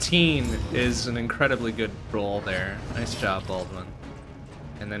 13 is an incredibly good roll there. Nice job, Baldwin.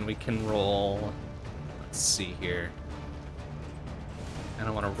 And then we can roll... Let's see here. I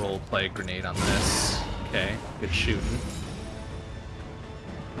don't want to roll play a grenade on this. Okay, good shooting.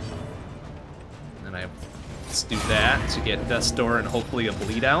 And then let's do that to get Death's Door and hopefully a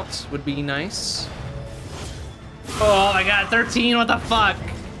bleed out would be nice. Oh my god, 13, what the fuck?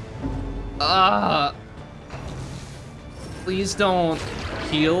 Please don't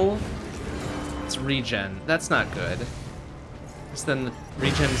heal. It's regen. That's not good. Because then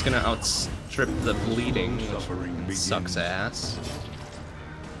Regen's gonna outstrip the bleeding, Suffering which begins. sucks ass.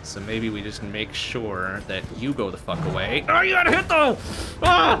 So maybe we just make sure that you go the fuck away. Oh, you got hit though!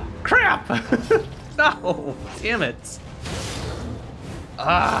 Oh, crap! No! Damn it!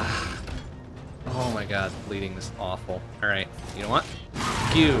 Ah! Oh my god, bleeding is awful. Alright, you know what?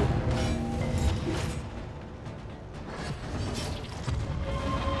 You.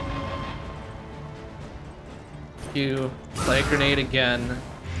 You. Plague grenade again.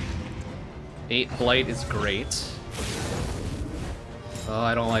 8 blight is great. Oh,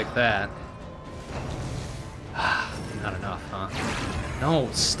 I don't like that. Not enough, huh? No,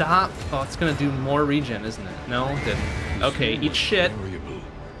 stop! Oh, it's gonna do more regen, isn't it? No, it didn't. Okay, eat shit.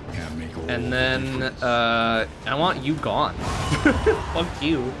 And then, I want you gone. Fuck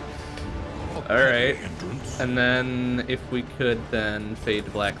you. Alright. And then, if we could then fade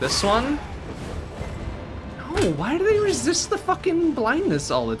to black this one. No, why do they resist the fucking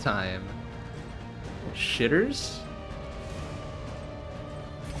blindness all the time? Shitters?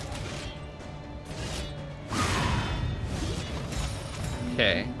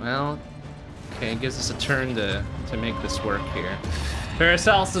 Okay, well, okay, it gives us a turn to make this work here.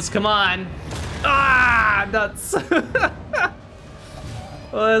 Paracelsus, come on! Ah, nuts! Well,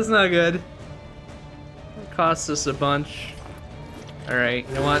 that's not good. It costs us a bunch. Alright,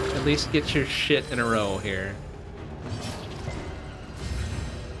 you know what? At least get your shit in a row here.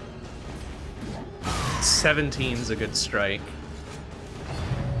 17's a good strike.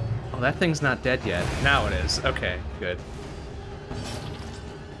 Oh, that thing's not dead yet. Now it is. Okay, good.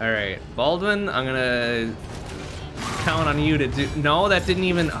 Alright, Baldwin, I'm gonna count on you to do... No, that didn't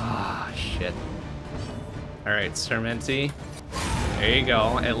even... Ah, oh, shit. Alright, Sermenti. There you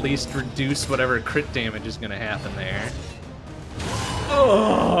go. At least reduce whatever crit damage is gonna happen there.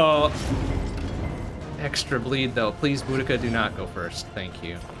 Oh! Extra bleed, though. Please, Boudica, do not go first. Thank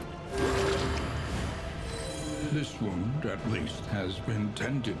you. This wound, at least, has been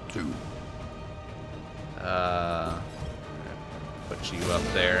tended to. Put you up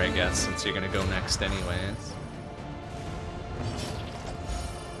there, I guess, since you're gonna go next anyways.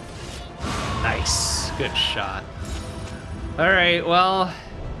 Nice. Good shot. Alright, well,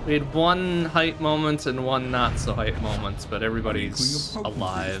 we had one hype moment and one not so hype moment, but everybody's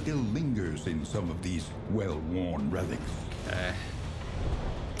alive. Still lingers in some of these well-worn relics. Okay.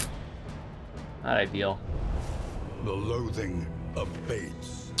 Not ideal. The loathing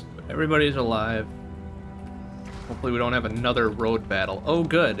abates. But everybody's alive. Hopefully we don't have another road battle. Oh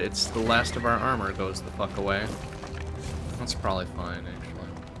good, it's the last of our armor goes the fuck away. That's probably fine, actually.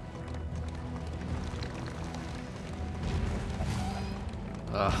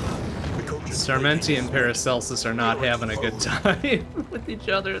 Ugh. Sarmenti and Paracelsus are not having a good time with each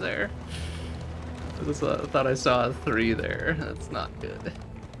other there. I thought I saw a 3 there. That's not good.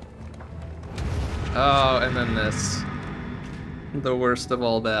 Oh, and then this. The worst of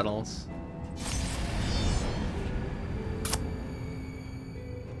all battles.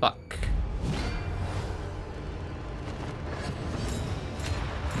 Fuck.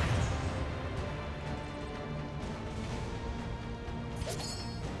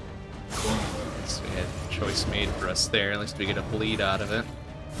 So we had a choice made for us there. At least we get a bleed out of it.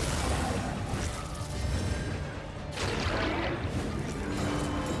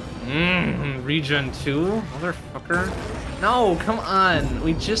 Regen 2? Motherfucker. No, come on.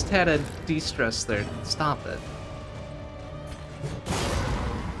 We just had a de-stress there. Stop it.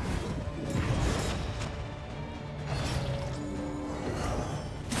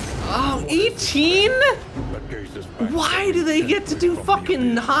 Oh, 18? Why do they get to do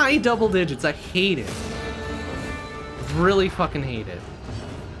fucking high double digits? I hate it. Really fucking hate it.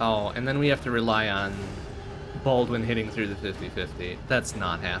 Oh, and then we have to rely on Baldwin hitting through the 50-50. That's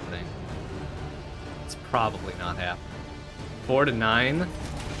not happening. It's probably not happening. 4 to 9.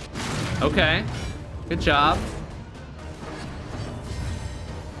 Okay. Good job.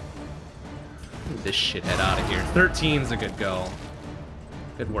 Get this shithead out of here. 13's a good go.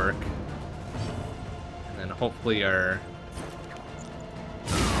 Good work. And then hopefully our...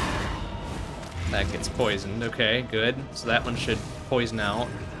 That gets poisoned. Okay, good. So that one should poison out.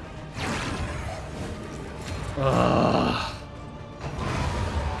 Ugh.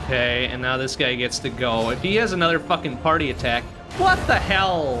 Okay, and now this guy gets to go. If he has another fucking party attack, what the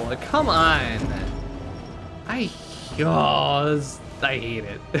hell? Come on. I hate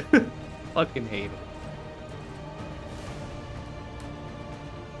it. Fucking hate it.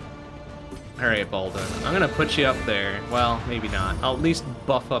 Alright, Baldwin. I'm gonna put you up there. Well, maybe not. I'll at least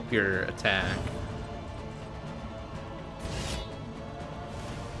buff up your attack.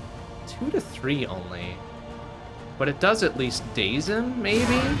 2 to 3 only. But it does at least daze him,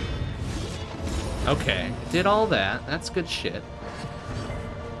 maybe? Okay, did all that. That's good shit.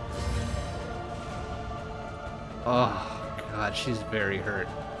 Oh, God, she's very hurt.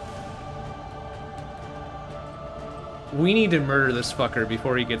 We need to murder this fucker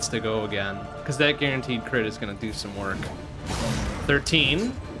before he gets to go again, because that guaranteed crit is going to do some work.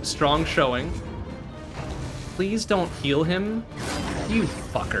 13. Strong showing. Please don't heal him. You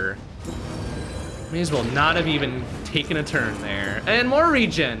fucker. May as well not have even taken a turn there. And more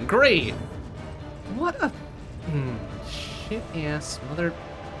regen. Great. What a shit-ass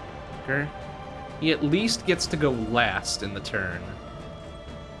motherfucker. He at least gets to go last in the turn.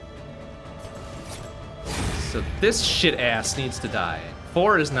 So this shit-ass needs to die.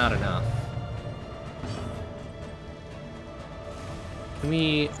 4 is not enough. Can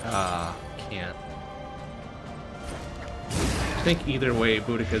we... can't. I think either way,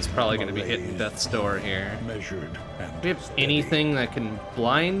 Boudica's probably going to be hitting death's door here. Measured and Do we have steady. anything that can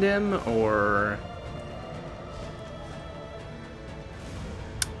blind him, or...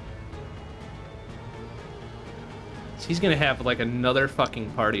 He's going to have, like, another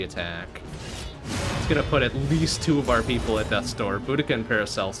fucking party attack. It's going to put at least 2 of our people at death's door. Boudica and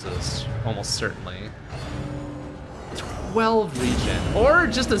Paracelsus, almost certainly. 12 regen. Or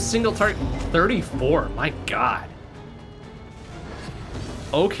just a single target. 34, my god.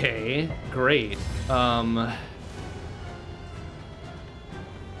 Okay, great. And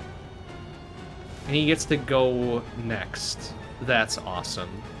he gets to go next. That's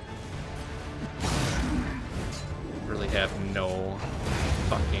awesome. Really have no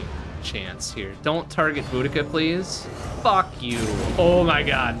fucking chance here. Don't target Boudica, please. Fuck you. Oh my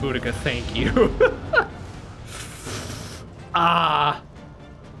god, Boudica, thank you. Ah.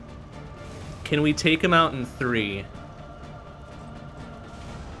 Can we take him out in 3?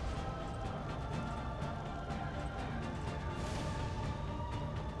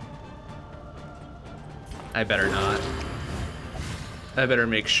 I better not. I better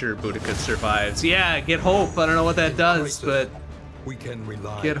make sure Boudica survives. Yeah, get hope. I don't know what that does, but we can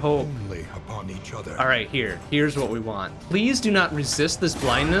rely get hope. only upon each other. All right, here's what we want. Please do not resist this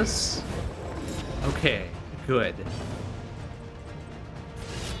blindness. Okay, good.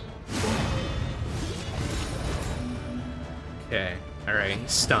 Okay, all right,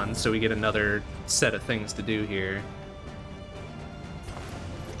 he's stunned, so we get another set of things to do here.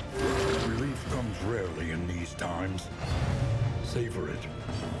 Relief comes rarely in these times. Savor it.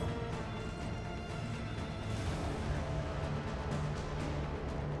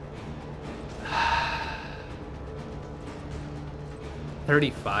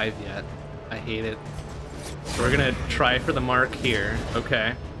 $35 yet. I hate it. So we're gonna try for the mark here.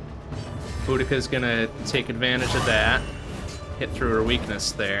 Okay. Boudica's gonna take advantage of that. Hit through her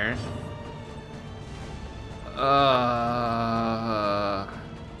weakness there.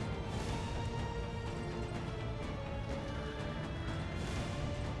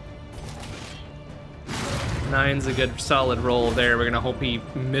 Nine's a good solid roll there. We're gonna hope he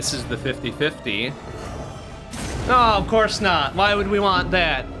misses the 50-50. No, of course not. Why would we want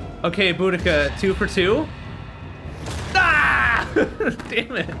that? Okay, Boudica, 2 for 2. Ah!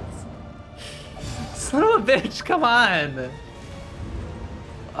 Damn it. Son of a bitch, come on.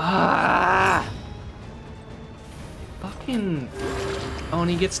 Ah! Fucking... Oh, and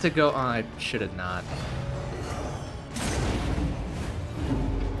he gets to go... Oh, I should have not.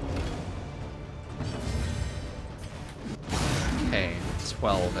 Okay,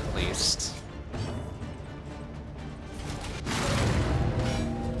 12 at least.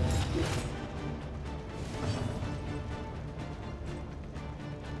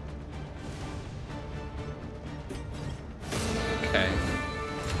 Okay.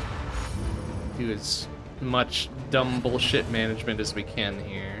 Do as much dumb bullshit management as we can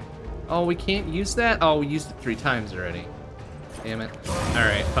here. Oh, we can't use that? Oh, we used it 3 times already. Damn it.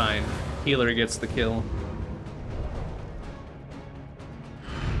 Alright, fine. Healer gets the kill.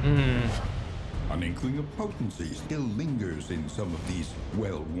 An inkling of potency still lingers in some of these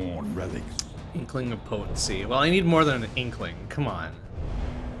well-worn relics. Inkling of potency. Well, I need more than an inkling. Come on.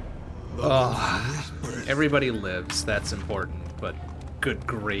 Oh, everybody lives. That's important. But good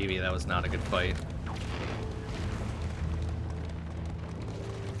gravy, that was not a good fight.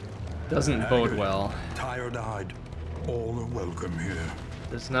 Doesn't bode well. Tired-eyed. All are welcome here.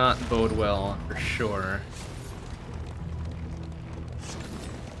 Does not bode well, for sure.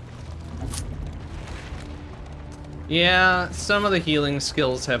 Yeah, some of the healing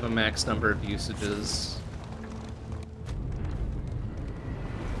skills have a max number of usages.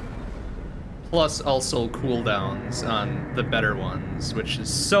 Plus also cooldowns on the better ones, which is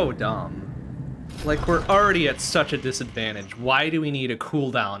so dumb. Like, we're already at such a disadvantage. Why do we need a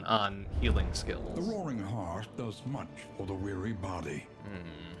cooldown on healing The skills? roaring heart does much for the weary body.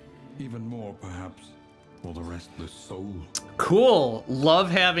 Even more, perhaps, for the restless soul. Cool. Love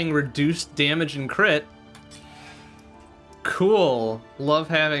having reduced damage and crit. Cool. Love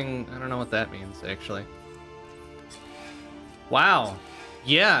having... I don't know what that means, actually. Wow.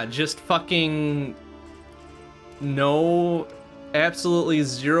 Yeah, just fucking... No... Absolutely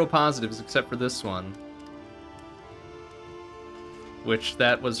zero positives except for this one. Which,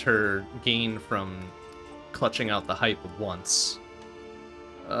 that was her gain from clutching out the hype once.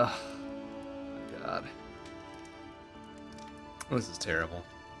 Ugh. God. This is terrible.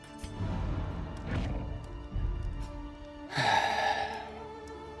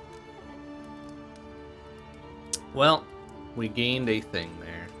 Well, we gained a thing there.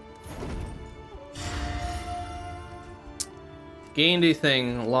 Gained a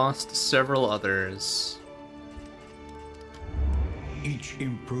thing, lost several others. Each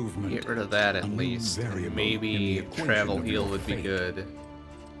improvement. Get rid of that a at new least. variable in Maybe the equation travel of heal your would be fate. good.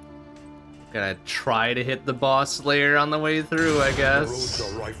 Gotta try to hit the boss layer on the way through, I The roads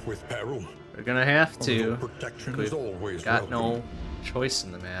guess. are rife with peril. We're gonna have A to. little protection We've is always got no welcome. choice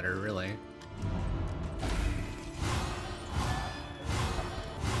in the matter, really.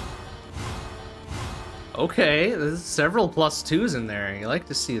 Okay, there's several +2s in there. You like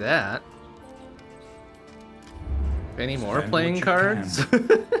to see that. Any more Spend playing what you cards? For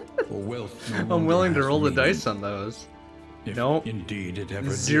wealth no I'm longer willing to has roll the meaning, dice on those. if Nope. Indeed, it ever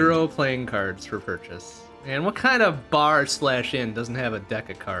Zero playing cards for purchase. And what kind of bar/inn doesn't have a deck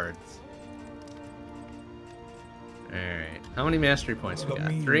of cards? Alright, how many mastery points did. we The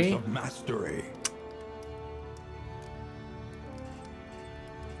got? means 3? of mastery.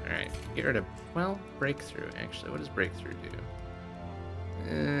 Alright, get rid of... Well, breakthrough, actually. What does breakthrough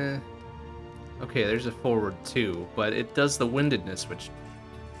do? Okay, there's a forward 2, but it does the windedness, which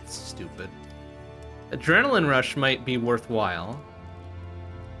is stupid. Adrenaline Rush might be worthwhile.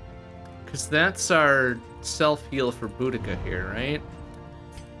 Because that's our self-heal for Boudica here, right?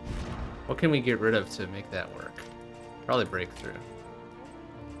 What can we get rid of to make that work? Probably breakthrough.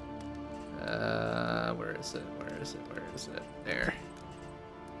 Where is it? Where is it? Where is it? There.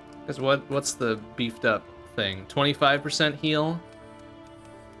 Because what's the beefed up thing? 25% heal?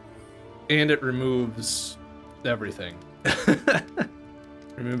 And it removes everything.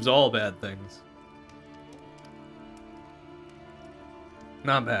 Removes all bad things.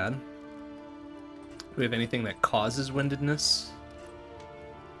 Not bad. Do we have anything that causes windedness?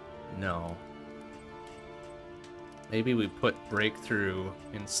 No. Maybe we put breakthrough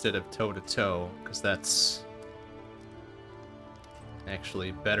instead of toe-to-toe, because that's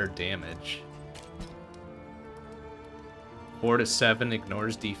actually better damage. 4 to 7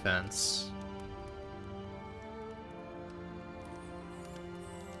 ignores defense.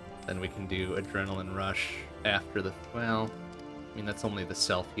 Then we can do Adrenaline Rush after the... Well, I mean, that's only the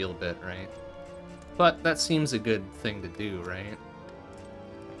self-heal bit, right? But that seems a good thing to do, right?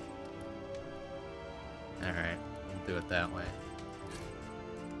 Alright, we'll do it that way.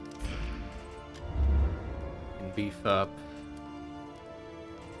 Can beef up.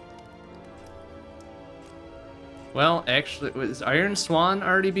 Well, actually, is Iron Swan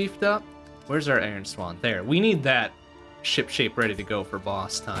already beefed up? Where's our Iron Swan? There. We need that ship shape ready to go for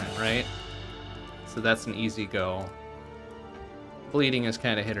boss time, right? So that's an easy go. Bleeding is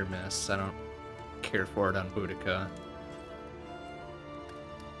kind of hit or miss. I don't care for it on Boudica.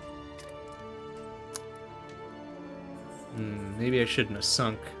 Maybe I shouldn't have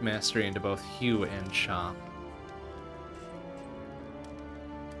sunk Mastery into both Hue and Chop.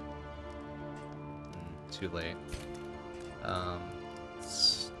 Too late.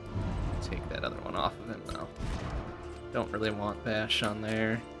 Let's take that other one off of him now. Don't really want Bash on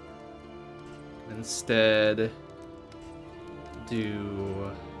there. Instead,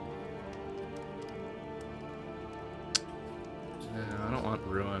 do... No, I don't want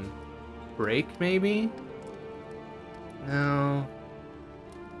Ruin. Break, maybe? No.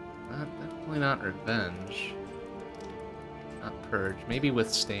 Definitely not Revenge. Not Purge. Maybe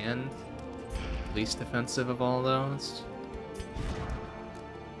Withstand? Least defensive of all those.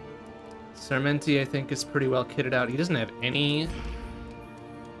 Sarmenti, I think, is pretty well kitted out. He doesn't have any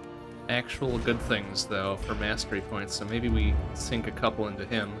actual good things, though, for mastery points, so maybe we sink a couple into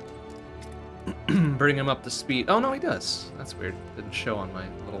him. Bring him up to speed. Oh, no, he does. That's weird. Didn't show on my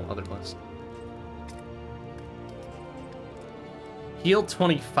little other list. Heal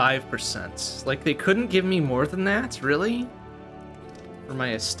 25%. Like, they couldn't give me more than that? Really? For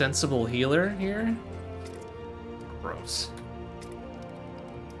my ostensible healer here? Gross.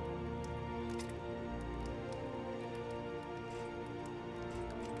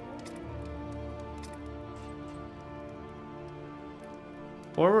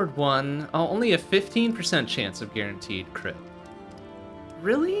 Forward 1. Oh, only a 15% chance of guaranteed crit.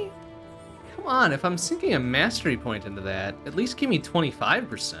 Really? Come on, if I'm sinking a mastery point into that, at least give me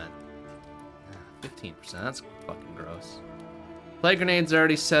 25%. 15%, that's fucking gross. Plague Grenade's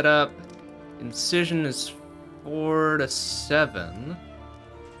already set up. Incision is 4 to 7.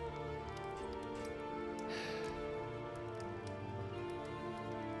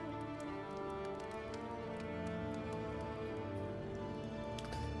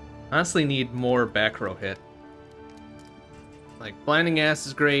 Honestly need more back row hit. Like, Blinding Gas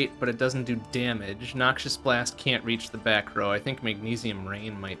is great, but it doesn't do damage. Noxious Blast can't reach the back row. I think Magnesium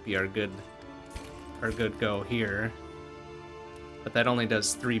Rain might be our good go here. But that only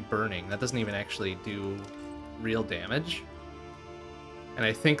does 3 burning. That doesn't even actually do real damage. And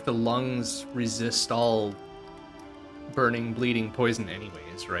I think the lungs resist all burning, bleeding, poison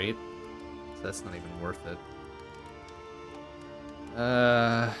anyways, right? So that's not even worth it.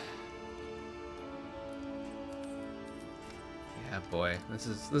 Yeah, boy, this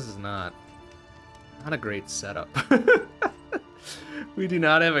is not a great setup. We do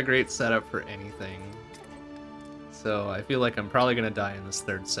not have a great setup for anything. So I feel like I'm probably gonna die in this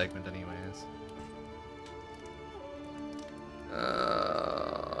third segment anyways.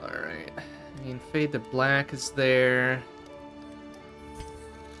 Alright. I mean, Fade to Black is there.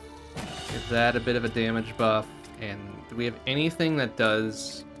 Give that a bit of a damage buff. And do we have anything that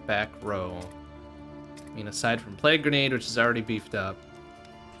does back row? I mean, aside from Plague Grenade, which is already beefed up.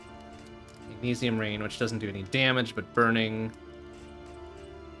 Magnesium Rain, which doesn't do any damage, but burning.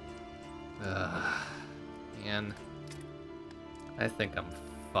 Man. I think I'm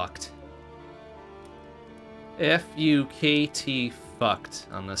fucked. F-U-K-T fucked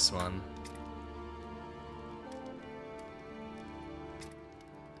on this one.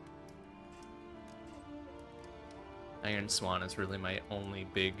 Iron Swan is really my only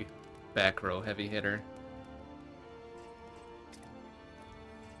big back row heavy hitter.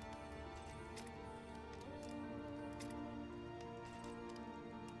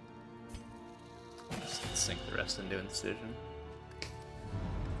 Just sink the rest into Incision.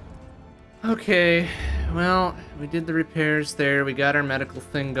 Okay, well, we did the repairs there. We got our medical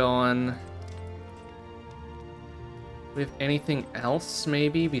thing going. Do we have anything else,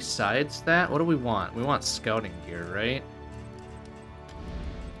 maybe, besides that? What do we want? We want scouting gear, right?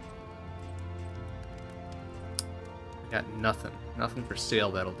 We got nothing. Nothing for sale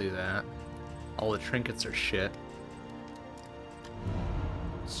that'll do that. All the trinkets are shit.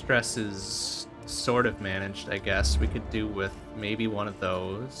 Stress is sort of managed, I guess. We could do with maybe one of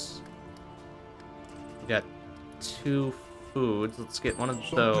those. We got 2 foods. Let's get one of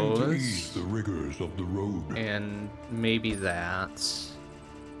those. Something to ease the rigors of the road. And maybe that.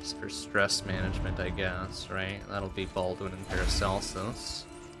 Just for stress management, I guess, right? That'll be Baldwin and Paracelsus.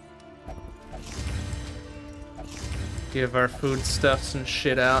 Give our foodstuffs and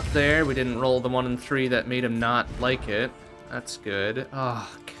shit out there. We didn't roll the 1 and 3 that made him not like it. That's good. Oh,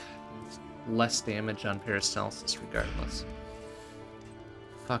 God. Less damage on Paracelsus regardless.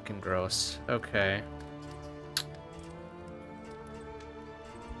 Fucking gross. Okay.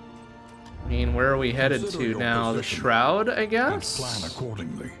 I mean, where are we headed to now? The Shroud, I guess? Plan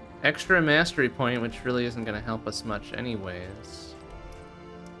accordingly. Extra mastery point, which really isn't going to help us much anyways.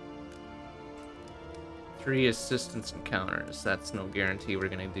 3 assistance encounters. That's no guarantee we're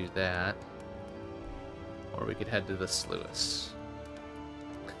going to do that. Or we could head to the Sluice.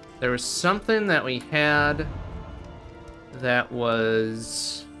 There was something that we had that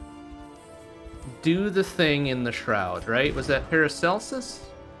was do the thing in the Shroud, right? Was that Paracelsus?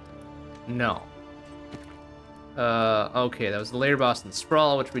 No. Okay, that was the Lair Boss and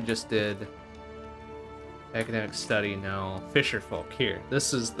Sprawl, which we just did. Academic Study, no. Fisher Folk, here.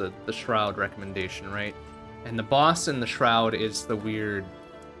 This is the Shroud recommendation, right? And the boss in the Shroud is the weird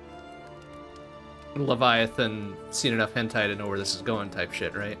Leviathan, seen enough hentai to know where this is going type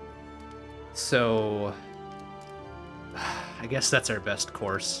shit, right? So, I guess that's our best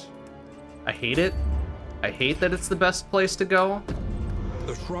course. I hate it. I hate that it's the best place to go.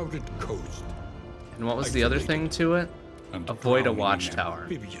 The Shrouded Coast. And what was the other thing to it? Avoid a watchtower.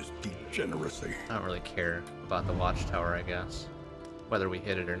 Amphibious degeneracy. I don't really care about the watchtower, I guess. Whether we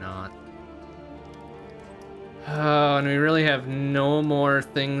hit it or not. Oh, and we really have no more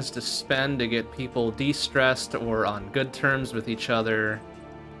things to spend to get people de-stressed or on good terms with each other.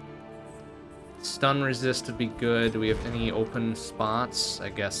 Stun resist would be good. Do we have any open spots? I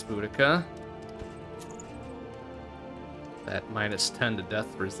guess Boudica. That -10 to death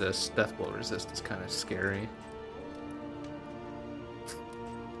blow resist is kind of scary.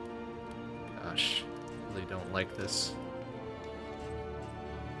 Gosh, I really don't like this.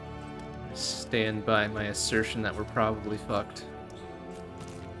 stand by my assertion that we're probably fucked.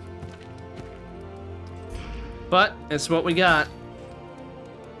 But it's what we got.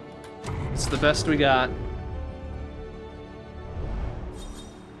 It's the best we got.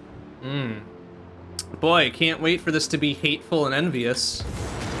 Boy, can't wait for this to be hateful and envious.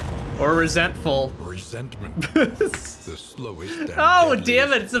 Or resentful. Resentment. The slowest and Oh, deadliest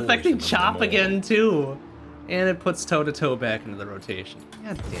damn it, it's affecting poison of Chop them all. again, too. And it puts toe-to-toe back into the rotation.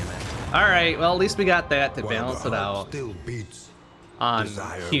 God damn it. Alright, well, at least we got that to While balance the it heart out. Still beats. On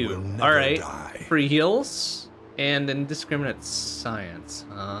Desire will Q. never Alright, die. free heals and indiscriminate science,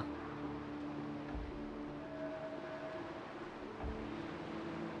 huh?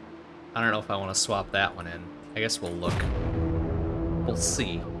 I don't know if I want to swap that one in. I guess we'll look. We'll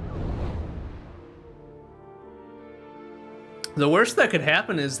see. The worst that could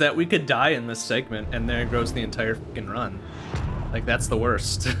happen is that we could die in this segment and there goes the entire fucking run. Like, that's the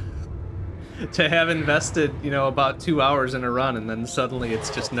worst. To have invested, you know, about 2 hours in a run and then suddenly it's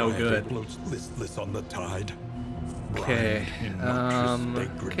just no good. Floats listless on the tide. Okay,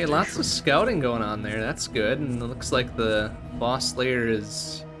 okay, lots of scouting going on there, that's good, and it looks like the boss layer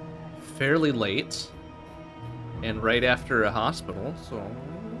is fairly late, and right after a hospital, so,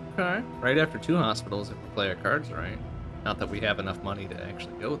 okay. Right after 2 hospitals if we play our cards right. Not that we have enough money to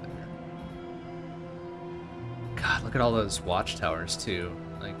actually go there. God, look at all those watchtowers, too.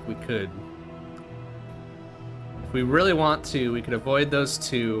 Like, we could... If we really want to, we could avoid those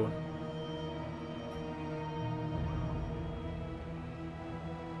 2.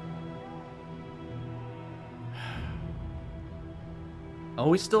 Oh,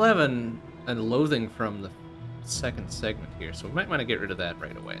 we still have a loathing from the second segment here, so we might want to get rid of that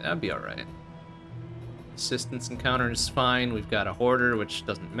right away. That'd be alright. Assistance encounter is fine. We've got a hoarder, which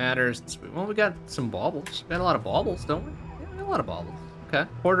doesn't matter. Well, we got some baubles. We got a lot of baubles, don't we? Yeah, we got a lot of baubles. Okay.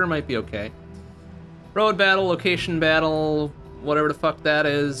 Hoarder might be okay. Road battle, location battle, whatever the fuck that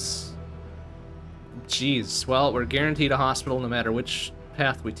is. Jeez. Well, we're guaranteed a hospital no matter which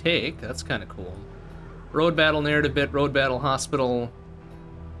path we take. That's kind of cool. Road battle, narrative bit, road battle, hospital.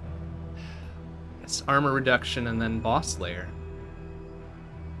 It's armor reduction, and then boss layer.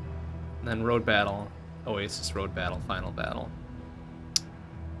 And then road battle, Oasis road battle, final battle.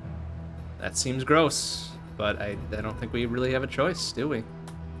 That seems gross, but I don't think we really have a choice, do we?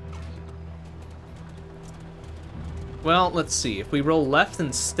 Well, let's see. If we roll left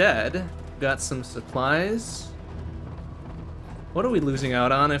instead, got some supplies. What are we losing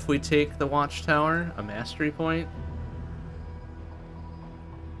out on if we take the watchtower? A mastery point?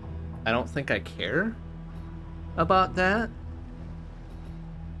 I don't think I care about that.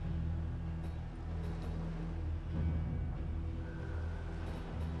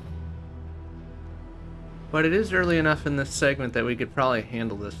 But it is early enough in this segment that we could probably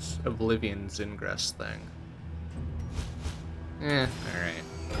handle this Oblivion's Ingress thing. Alright.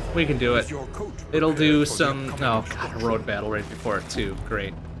 We can do it. It'll do some... Oh, God, a road battle right before it, too.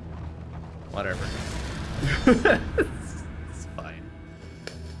 Great. Whatever. It's fine.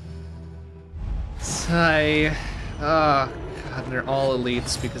 Oh, God, they're all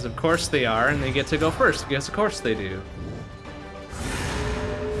elites, because of course they are, and they get to go first, because of course they do.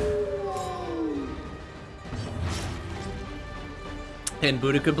 And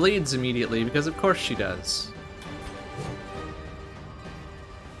Boudica bleeds immediately, because of course she does.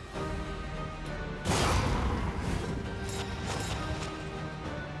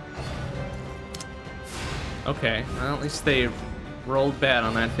 Okay, well, at least they rolled bad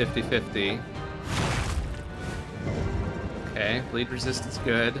on that 50-50. Okay, bleed resistance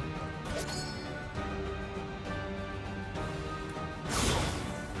good.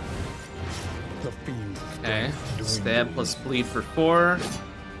 Okay, stab plus bleed for 4.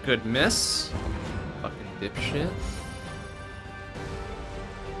 Good miss. Fucking dipshit.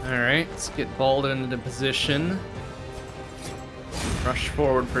 Alright, let's get Baldwin into position. Rush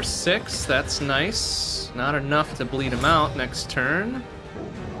forward for 6, that's nice. Not enough to bleed him out next turn.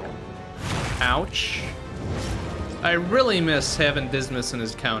 Ouch. I really miss having Dismas in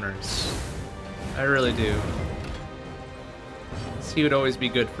his counters. I really do. He would always be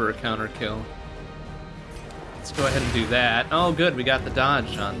good for a counter kill. Let's go ahead and do that. Oh, good, we got the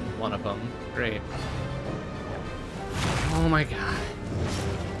dodge on one of them. Great. Oh my god.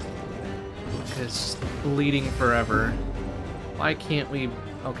 Just bleeding forever. Why can't we...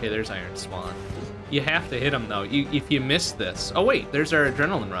 Okay, there's Iron Swan. You have to hit him, though. If you miss this... Oh, wait, there's our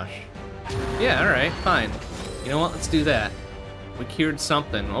Adrenaline Rush. Yeah, alright, fine. You know what? Let's do that. We cured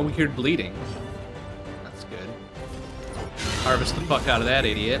something. Oh, we cured bleeding. That's good. Harvest the fuck out of that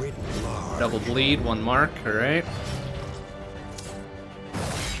idiot. Double bleed, 1 mark, alright.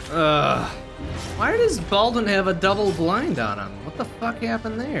 Why does Baldwin have a double blind on him? What the fuck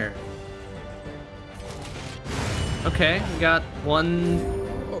happened there? Okay, we got one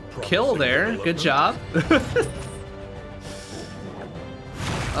kill there. Good job.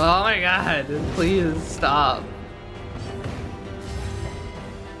 Oh my god, please stop.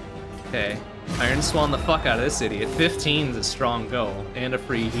 Okay, Iron Swan the fuck out of this idiot. 15's a strong go, and a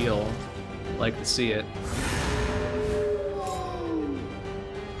free heal. Like to see it.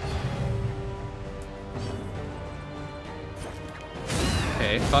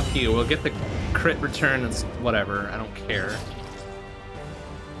 Okay, fuck you. We'll get the crit return. It's whatever. I don't care.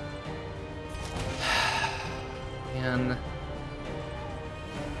 Man.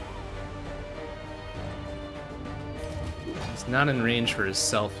 He's not in range for his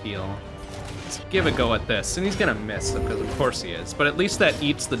self-heal. Let's give a go at this. And he's gonna miss, because of course he is. But at least that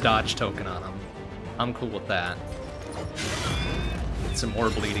eats the dodge token on him. I'm cool with that. Get some more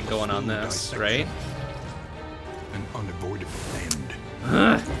bleeding going on this, right? An unavoidable end.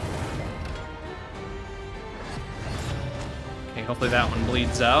 Okay, hopefully that one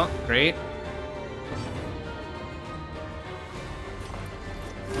bleeds out. Great.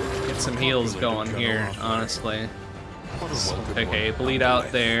 Get some heals going here, honestly. Okay, bleed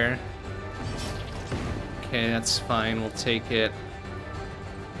out there. Okay, that's fine. We'll take it.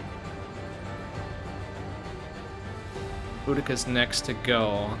 Boudica's next to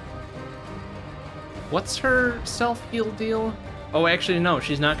go. What's her self-heal deal? Oh, actually, no,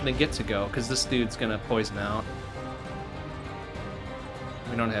 she's not going to get to go, because this dude's going to poison out.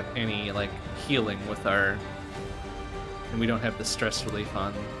 We don't have any, like, healing with our... And we don't have the stress relief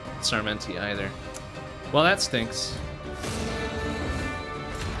on Sarmenti either. Well, that stinks.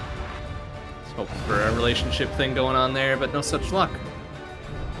 Let's hope for a relationship thing going on there, but no such luck.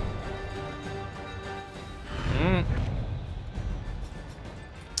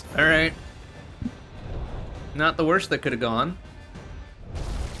 Alright. Not the worst that could have gone.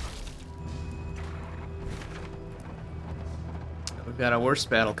 We've got a worse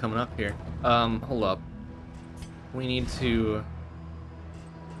battle coming up here. Hold up. We need to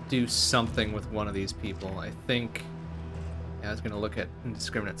do something with one of these people. I think... Yeah, I was gonna look at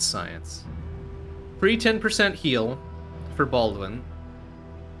indiscriminate science. Free 10% heal for Baldwin.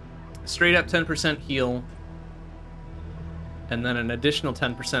 Straight up 10% heal. And then an additional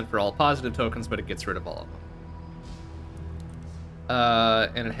 10% for all positive tokens, but it gets rid of all of them.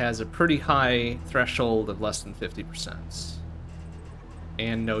 And it has a pretty high threshold of less than 50%.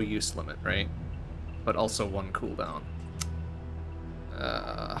 And no use limit, right? But also one cooldown.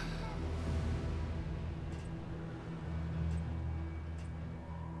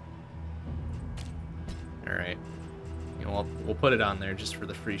 Alright. You know, we'll put it on there just for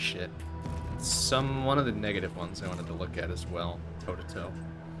the free shit. One of the negative ones I wanted to look at as well. Toe-to-toe.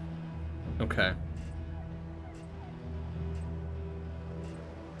 Okay.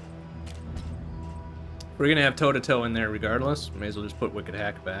 We're gonna have toe-to-toe in there regardless. May as well just put Wicked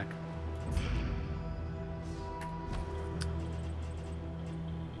Hack back.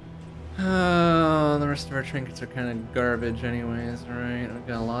 The rest of our trinkets are kind of garbage anyways. Alright, we've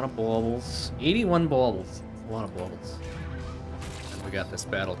got a lot of baubles. 81 baubles. That's a lot of baubles. And we got this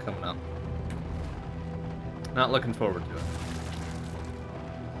battle coming up. Not looking forward to it.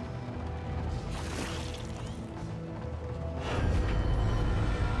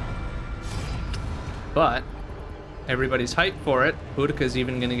 But everybody's hyped for it. Boudica's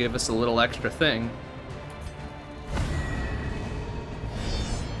even going to give us a little extra thing.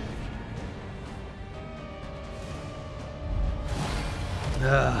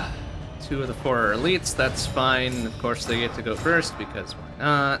 Two of the 4 are elites, that's fine. Of course they get to go first because why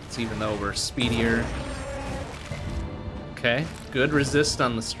not? Even though we're speedier. Okay, good resist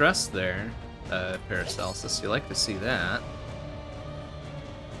on the stress there, Paracelsus. You like to see that.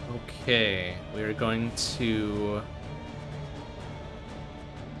 Okay, we're going to...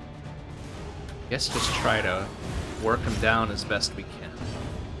 I guess just try to work him down as best we can.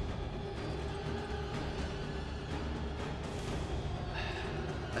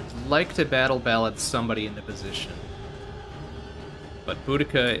 I'd like to battle ballad somebody into position. But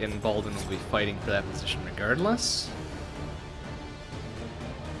Boudica and Baldwin will be fighting for that position regardless.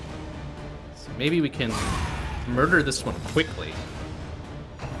 Maybe we can murder this one quickly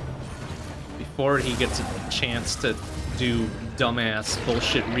before he gets a chance to do dumbass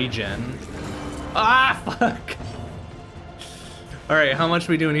bullshit regen. Ah, fuck! Alright, how much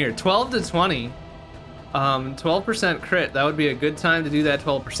are we doing here? 12 to 20. 12% crit. That would be a good time to do that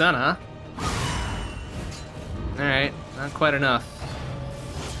 12%, huh? Alright, not quite enough.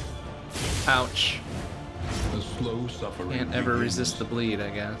 Ouch. slow suffering. Can't ever begins. resist the bleed, I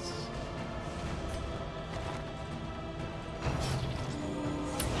guess.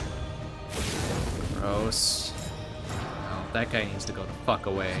 Gross. Oh, that guy needs to go the fuck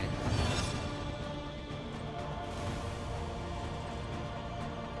away.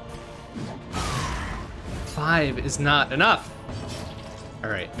 Five is not enough.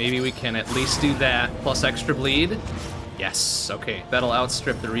 Alright, maybe we can at least do that, plus extra bleed. Yes, okay, that'll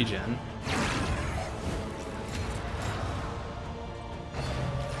outstrip the regen.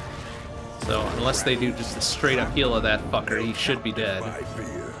 So, unless they do just a straight up heal of that fucker, he should be dead.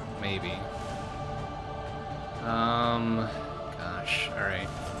 Maybe. Gosh, alright.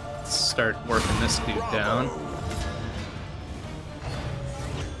 Let's start working this dude down.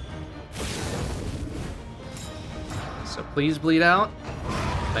 So please bleed out.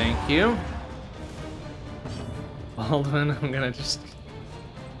 Thank you. Baldwin, I'm gonna just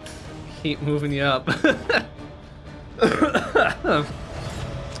keep moving you up.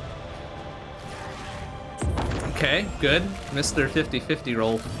 Okay, good. Missed their 50-50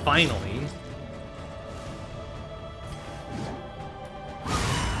 roll, finally.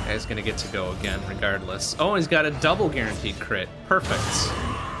 Guy's gonna get to go again, regardless. Oh, he's got a double guaranteed crit. Perfect.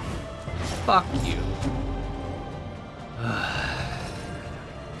 Fuck you.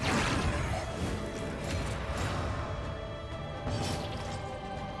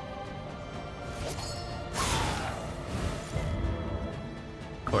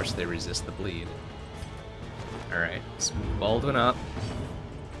 Of course they resist the bleed. Alright, let's move Baldwin up.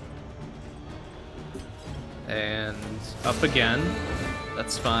 And up again.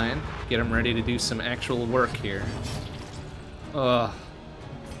 That's fine. Get him ready to do some actual work here. Ugh.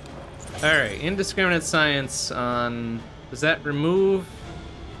 Alright, indiscriminate science on... Does that remove...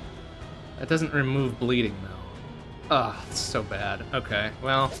 That doesn't remove bleeding, though. Ugh, it's so bad. Okay,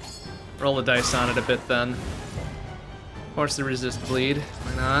 well, roll the dice on it a bit then. Force the resist bleed.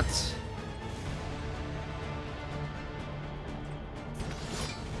 Why not?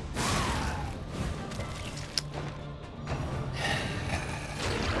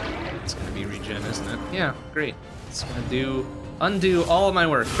 It's gonna be regen, isn't it? Yeah, great. It's gonna undo all of my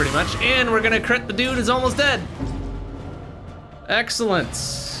work, pretty much. And we're gonna crit the dude who's almost dead. Excellent.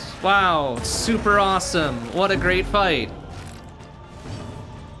 Wow, super awesome. What a great fight.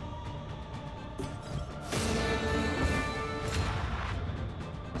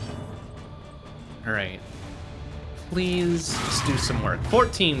 Alright. Please just do some work.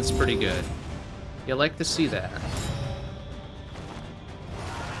 14's pretty good. You like to see that.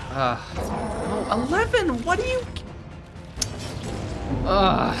 Oh, 11! What do you...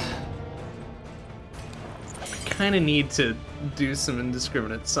 I kind of need to do some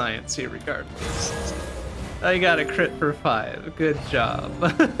indiscriminate science here regardless. I got a crit for 5. Good job.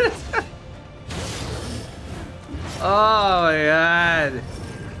 Oh my god.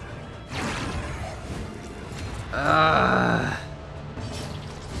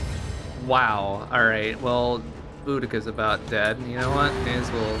 Wow. Alright, well, Boudica's about dead. You know what? May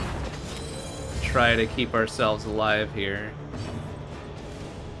as well try to keep ourselves alive here.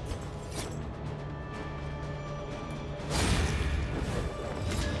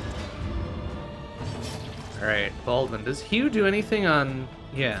 Alright, Baldwin. Does Hugh do anything on...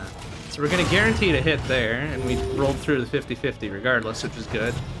 Yeah. So we're gonna guarantee to hit there, and we rolled through the 50-50 regardless, which is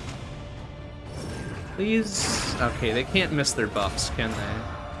good. Please... Okay, they can't miss their buffs, can they?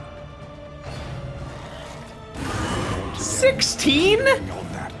 16?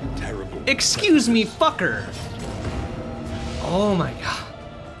 Excuse me, fucker! Oh my god.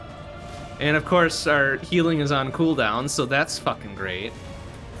 And of course, our healing is on cooldown, so that's fucking great.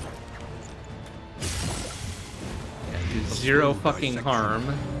 Yeah, do 0 fucking harm.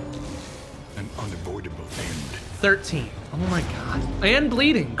 An unavoidable end. 13. Oh my god. And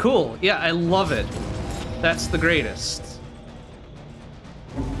bleeding. Cool. Yeah, I love it. That's the greatest.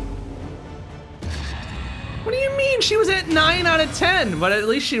 What do you mean? She was at 9 out of 10, but at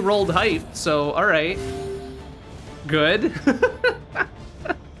least she rolled hype, so alright. Good.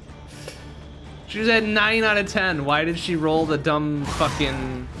 She was at 9 out of 10. Why did she roll the dumb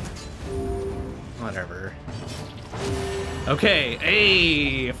fucking... Whatever. Okay,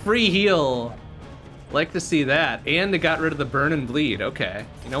 hey, free heal. Like to see that. And it got rid of the burn and bleed. Okay,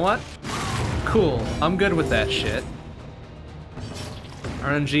 you know what? Cool, I'm good with that shit.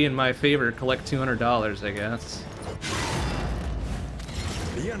 RNG in my favor, collect $200, I guess.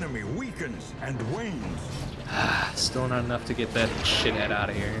 The enemy weakens and wanes. Still not enough to get that shithead out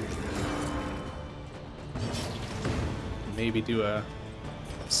of here. Maybe do a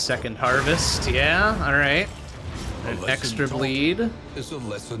second harvest. Yeah, alright. An extra bleed. Is a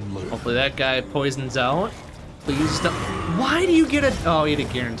lesson learned. Hopefully that guy poisons out. Please don't. Why do you get a... Oh, you get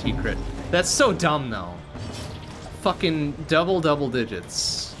a guaranteed crit. That's so dumb, though. Fucking double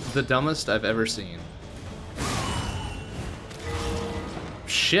digits. The dumbest I've ever seen.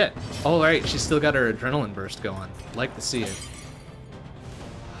 Shit. Oh, right, she's still got her adrenaline burst going. Like to see it.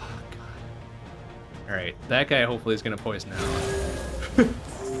 Oh, God. Alright, that guy hopefully is gonna poison out.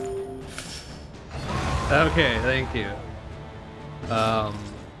 Okay, thank you.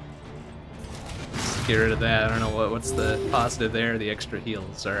 Let's get rid of that. I don't know what's the positive there. The extra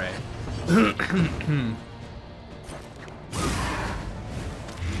heals. All right.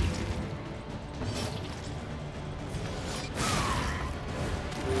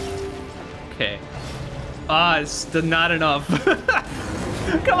 Okay. Ah, it's not enough.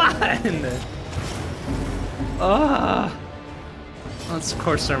 Come on. Ah. That's of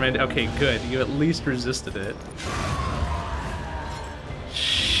course Starman. Okay, good. You at least resisted it.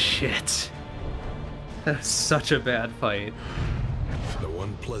 Shit. That was such a bad fight. Though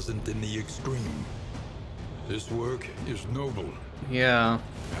unpleasant in the extreme, this work is noble. Yeah.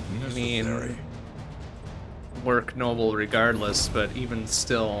 And I necessary. mean, work noble regardless, but even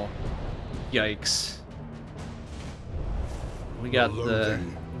still, yikes. We got the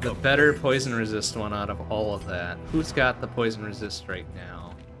better poison resist one out of all of that. Who's got the poison resist right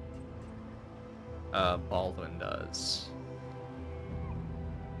now? Baldwin does.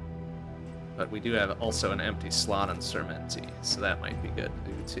 But we do have also an empty slot on Sermenti, so that might be good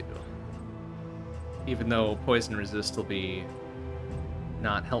to do too. Even though poison resist will be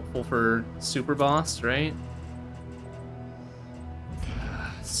not helpful for super boss, right?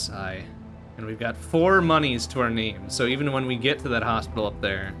 Sigh. And we've got 4 monies to our name, so even when we get to that hospital up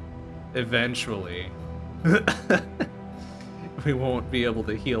there, eventually, we won't be able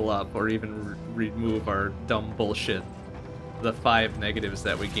to heal up or even remove our dumb bullshit, the 5 negatives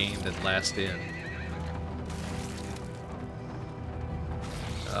that we gained at last in.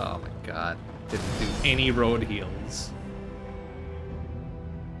 Oh my god, didn't do any road heals.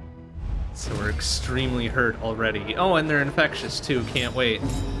 So we're extremely hurt already. Oh, and they're infectious too, can't wait.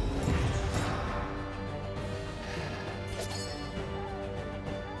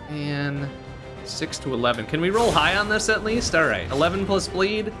 And 6 to 11. Can we roll high on this at least? All right, 11 plus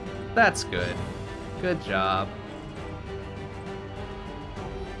bleed. That's good. Good job.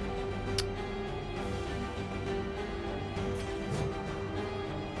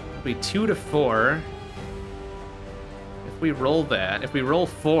 It'll be 2 to 4. If we roll that, if we roll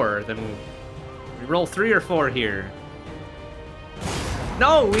 4, then we roll 3 or 4 here.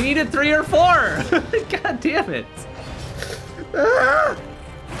 No, we needed 3 or 4. God damn it. Ah!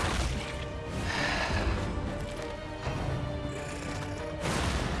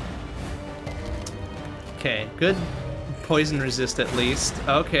 Okay, good poison resist at least.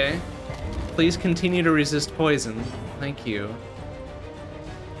 Okay. Please continue to resist poison. Thank you.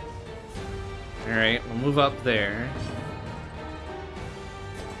 Alright, we'll move up there.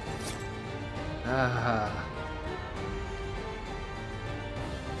 Ah.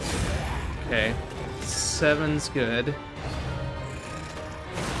 Okay. 7's good.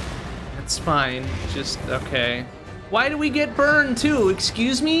 That's fine. Just, okay. Why do we get burn too?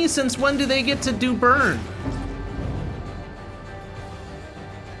 Excuse me? Since when do they get to do burn?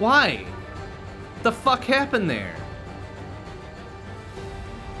 Why? The fuck happened there?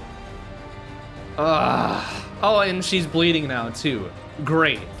 Oh, and she's bleeding now too.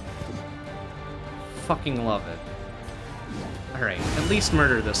 Great. Fucking love it. Alright, at least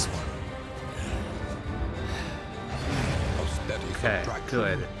murder this one. Okay,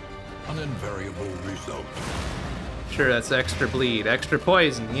 good. An invariable result. Sure, that's extra bleed. Extra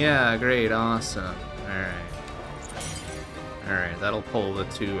poison. Yeah, great, awesome. Alright. Alright, that'll pull the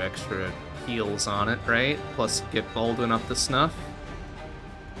 2 extra heals on it, right? Plus get Baldwin up to snuff.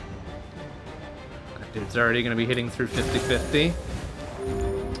 That dude's already gonna be hitting through 50-50.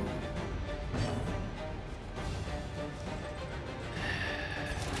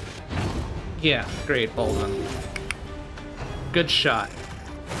 Yeah, great, Baldwin. Good shot.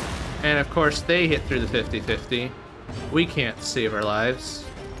 And of course, they hit through the 50-50. We can't save our lives.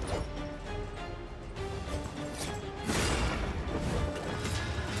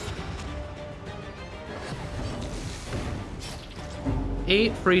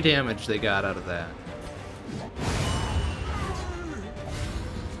 $8 free damage they got out of that.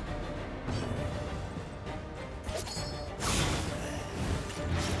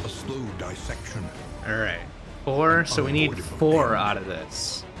 A slow dissection. Alright. 4, so we need 4 out of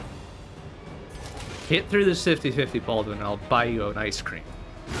this. Hit through this 50-50, Baldwin, and I'll buy you an ice cream.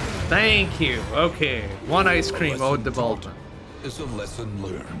 Thank you. Okay, 1 ice cream owed to Baldwin. Is a lesson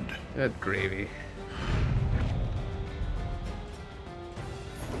learned. Good gravy.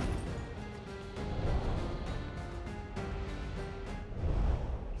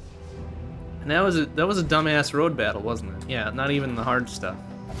 And that was a dumbass road battle, wasn't it? Yeah, not even the hard stuff.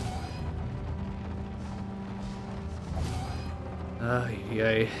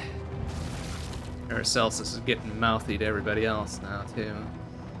 Yay. Paracelsus is getting mouthy to everybody else now, too.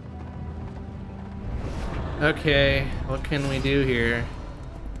 Okay, what can we do here?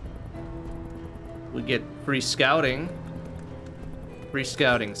 We get free scouting. Free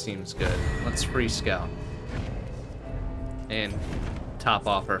scouting seems good. Let's free scout. And top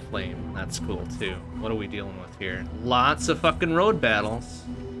off our flame. That's cool, too. What are we dealing with here? Lots of fucking road battles.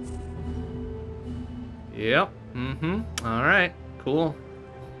 Yep. Alright. Cool.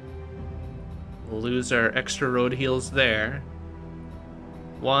 We'll lose our extra road heals there.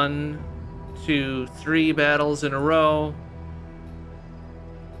 1, 2, 3 battles in a row.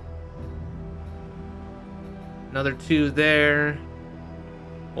 Another 2 there.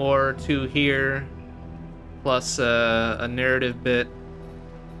 Or 2 here. Plus a narrative bit.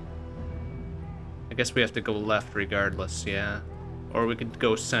 I guess we have to go left regardless, yeah. Or we could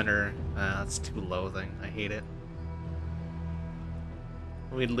go center. That's too loathing. I hate it.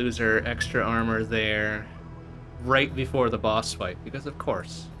 We'd lose our extra armor there right before the boss fight, because of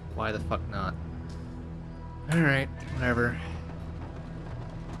course. Why the fuck not? Alright, whatever.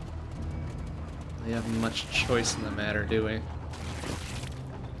 We have much choice in the matter, do we?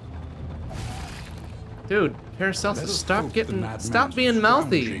 Dude, Paracelsus, stop being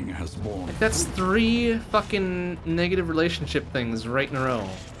mouthy. Like, that's 3 fucking negative relationship things right in a row.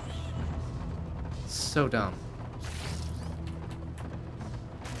 So dumb.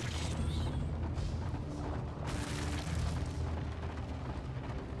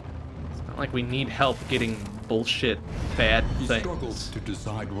 It's not like we need help getting bullshit bad He things. struggles to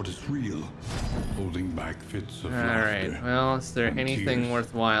decide what is real, holding back fits of Alright, laughter well, is there and anything tears.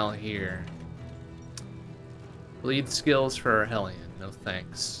 worthwhile here? Bleed skills for our Hellion, no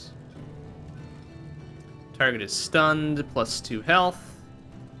thanks. Target is stunned, plus 2 health.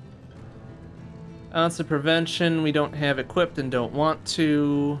 Ounce of prevention, we don't have equipped and don't want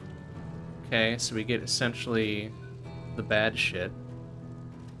to. Okay, so we get essentially the bad shit.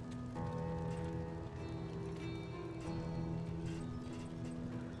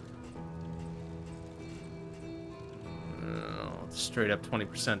 Straight up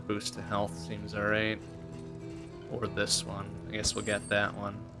 20% boost to health seems alright. Or this one. I guess we'll get that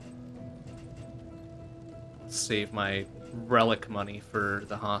one. Save my relic money for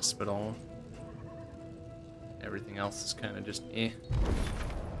the hospital. Everything else is kind of just eh.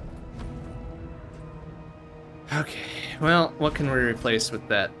 Okay, well, what can we replace with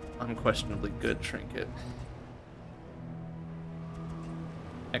that unquestionably good trinket?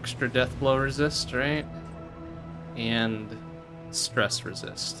 Extra death blow resist, right? And stress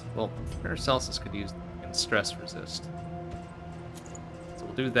resist. Well, Paracelsus could use stress resist. So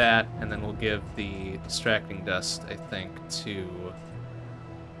we'll do that, and then we'll give the distracting dust, I think, to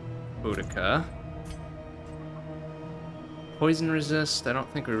Boudica. Poison resist, I don't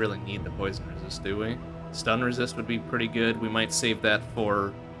think we really need the poison resist, do we? Stun resist would be pretty good. We might save that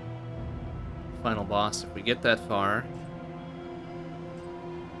for final boss if we get that far.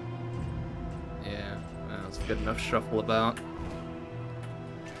 Yeah, that's good enough shuffle about.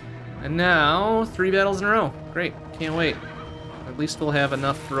 And now, 3 battles in a row. Great, can't wait. At least we'll have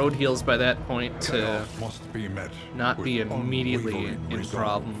enough road heals by that point to must be met not be with immediately unwavering in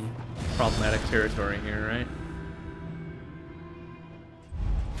resolve. problematic territory here, right?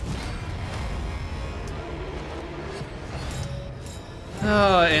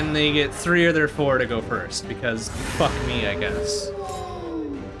 Oh, and they get 3 of their 4 to go first, because fuck me, I guess.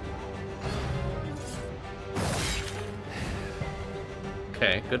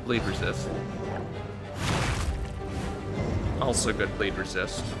 Okay, good bleed resist. Also good bleed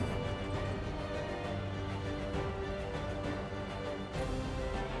resist.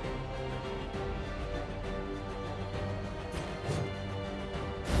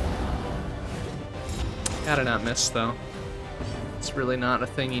 Gotta not miss, though. It's really not a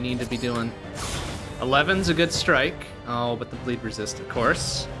thing you need to be doing. 11's a good strike. Oh, but the bleed resist, of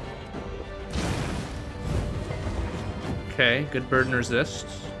course. Okay, good burden resist.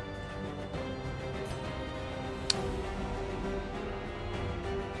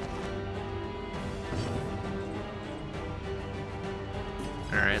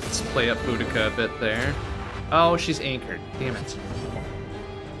 Alright, let's play up Boudica a bit there. Oh, she's anchored. Damn it.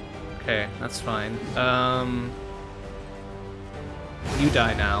 Okay, that's fine. You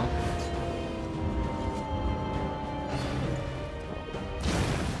die now.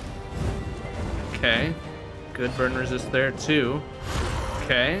 Okay. Good burn resist there, too.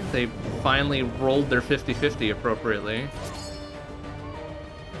 Okay, they finally rolled their 50-50 appropriately.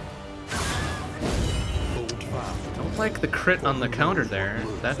 don't like the crit on the counter there.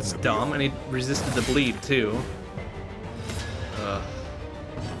 That's dumb, and he resisted the bleed too. Ugh.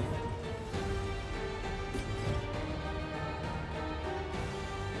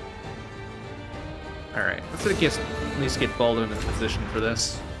 Alright, let's at least get Baldwin in position for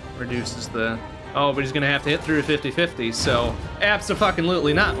this. Reduces the... Oh, but he's gonna have to hit through 50-50, so...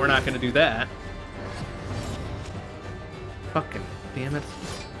 Abso-fucking-lutely not, we're not gonna do that. Fucking damn it.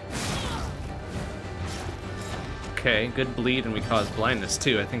 Okay, good bleed, and we cause blindness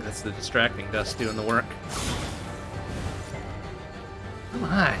too. I think that's the distracting dust doing the work. Come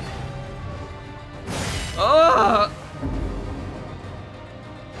on. Oh!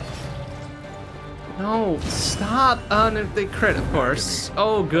 No, stop! No, they crit, of course.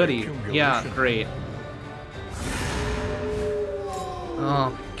 Oh, goody. Yeah, great.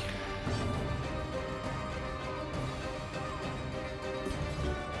 Oh my god.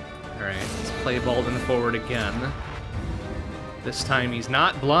 Alright, let's play Baldwin forward again. This time he's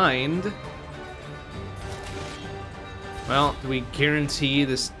not blind. Well, do we guarantee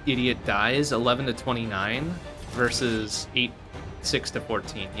this idiot dies? 11 to 29 versus 6 to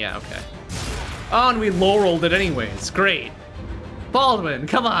 14. Yeah, okay. Oh, and we low-rolled it anyways. Great. Baldwin,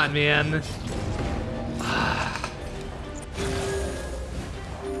 come on, man.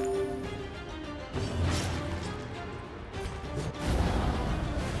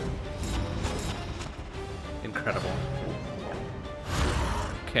 Incredible.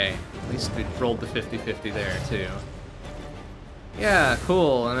 Okay, at least we rolled the 50-50 there, too. Yeah,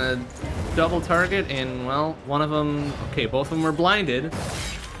 cool. And a double target, and, well, one of them... Okay, both of them were blinded.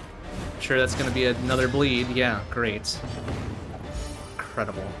 Sure, that's gonna be another bleed. Yeah, great.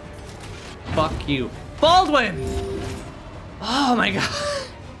 Incredible. Fuck you. Baldwin! Oh my god.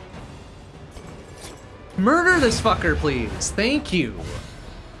 Murder this fucker, please. Thank you.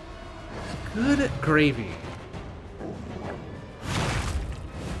 Good gravy.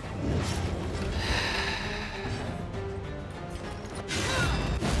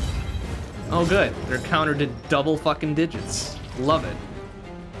 Oh good, their counter did double fucking digits. Love it.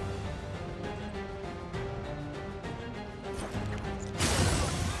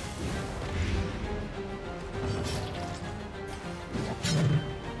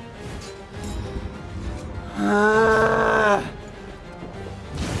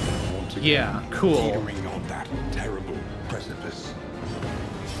 Yeah, cool. Teetering on that terrible precipice.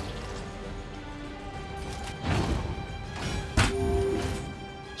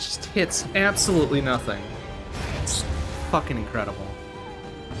 Just hits absolutely nothing. It's fucking incredible.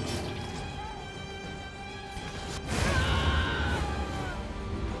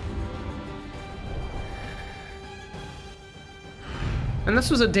 And this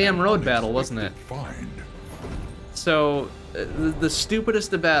was a damn road battle, wasn't it? So, the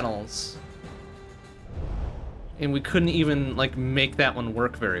stupidest of battles. And we couldn't even, like, make that one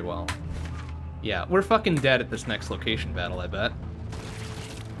work very well. Yeah, we're fucking dead at this next location battle, I bet.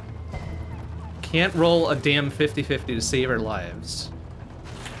 Can't roll a damn 50-50 to save our lives.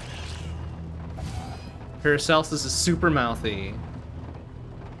 Paracelsus is super mouthy.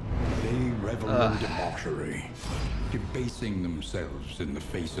 They revel in debauchery, debasing themselves in the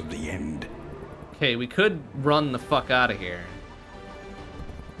face of the end. Okay, we could run the fuck out of here.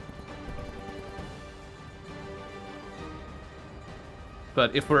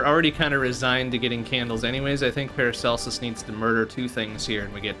 But if we're already kind of resigned to getting candles anyways, I think Paracelsus needs to murder 2 things here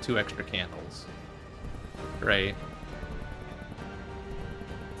and we get 2 extra candles. Right.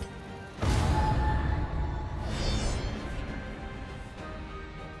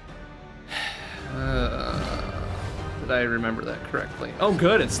 Did I remember that correctly? Oh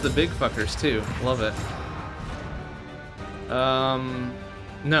good, it's the big fuckers too. Love it.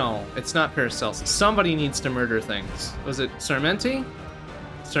 No, it's not Paracelsus. Somebody needs to murder things. Was it Sarmenti?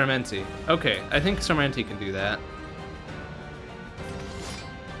 Sarmenti. Okay, I think Sarmenti can do that.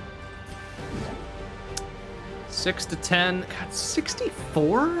 Six to 10. God,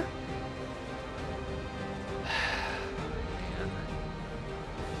 64?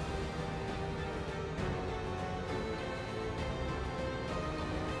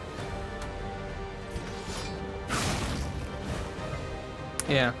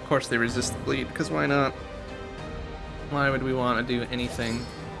 Yeah, of course they resist the bleed, because why not? Why would we want to do anything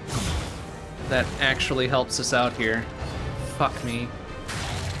that actually helps us out here? Fuck me.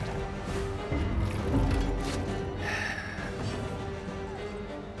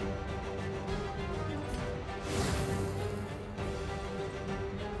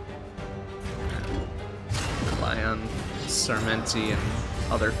 Rely on Sarmenti and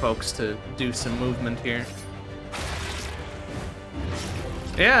other folks to do some movement here.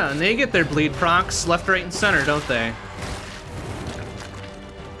 Yeah, and they get their bleed procs left, right, and center, don't they?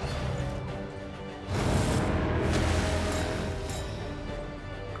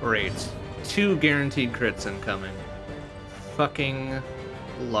 Great. 2 guaranteed crits incoming. Fucking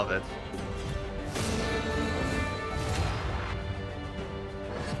love it.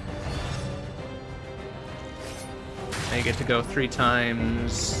 They get to go 3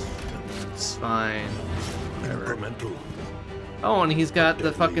 times. It's fine. Whatever. Incremental. Oh, and he's got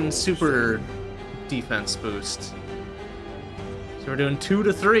the fucking super defense boost. So we're doing 2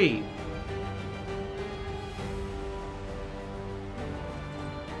 to 3.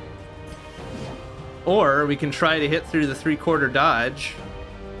 Or we can try to hit through the 3/4 dodge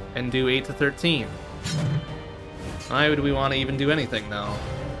and do 8 to 13. Why would we want to even do anything though?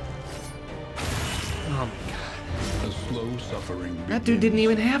 Oh my god. A slow suffering That dude didn't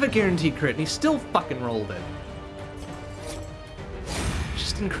even have a guaranteed crit and he still fucking rolled it.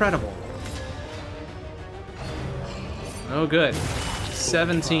 Just incredible. Oh good.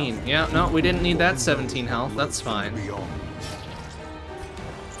 17. Yeah, no, we didn't need that 17 health. That's fine.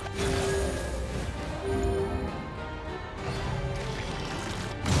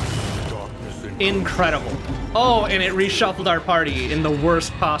 Incredible. Oh, and it reshuffled our party in the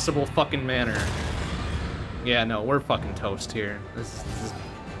worst possible fucking manner. Yeah, no, we're fucking toast here.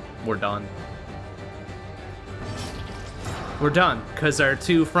 We're done. We're done, because our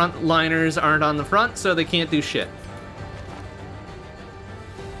 2 frontliners aren't on the front, so they can't do shit.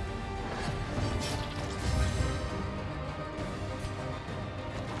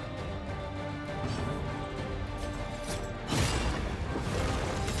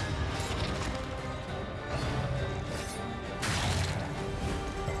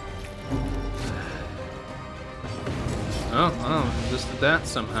 Oh, just did that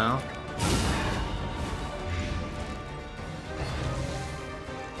somehow.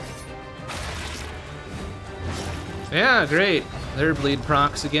 Yeah, great. They're bleed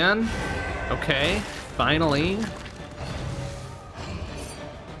procs again. Okay, finally.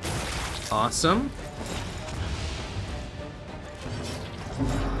 Awesome.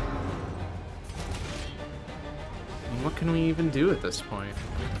 What can we even do at this point?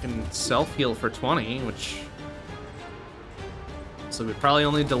 We can self-heal for 20, which... So we probably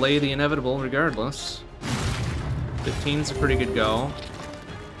only delay the inevitable regardless. 15's a pretty good go.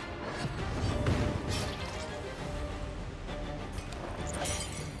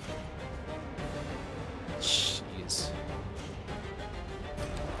 Jeez.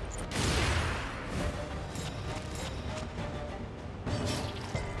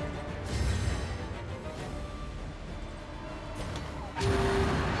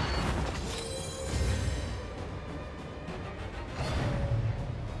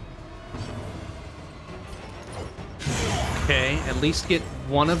 Okay, at least get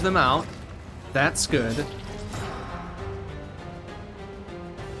one of them out. That's good.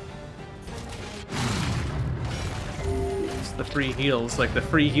 It's the free heals. Like, the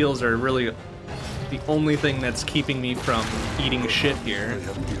free heals are really the only thing that's keeping me from eating shit here.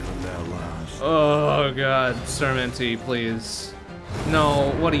 Oh god, Sarmenti, please.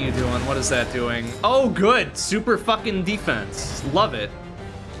 No, what are you doing? What is that doing? Oh, good! Super fucking defense. Love it.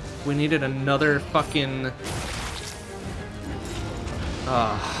 We needed another fucking...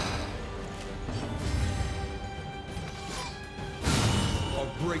 A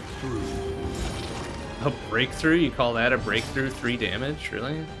breakthrough. A breakthrough? You call that a breakthrough? 3 damage?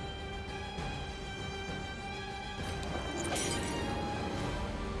 Really?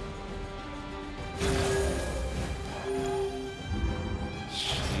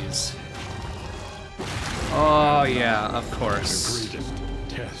 Jeez. Oh yeah, of course. The greatest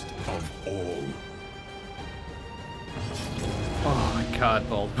test of all. Oh my god,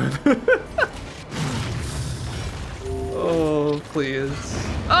 Baldwin. Oh, please.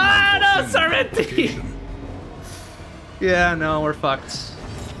 Ah, no, Sarmenti! Yeah, no, we're fucked.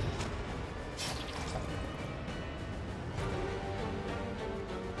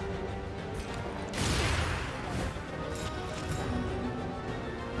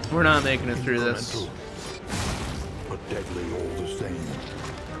 We're not making it through this. But deadly all the same.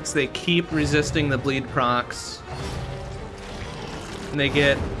 So they keep resisting the bleed procs. And they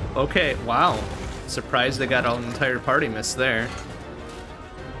get... Okay, wow. Surprised they got an entire party miss there.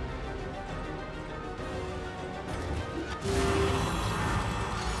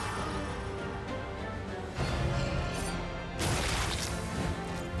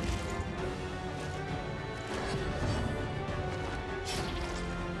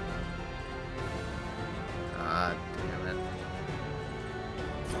 God damn it.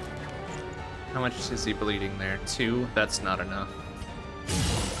 How much is he bleeding there? 2? That's not enough.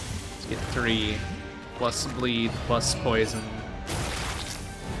 Get 3 plus bleed plus poison.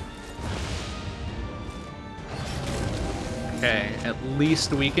 Okay, at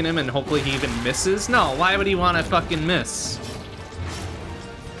least weaken him and hopefully he even misses. No, why would he want to fucking miss?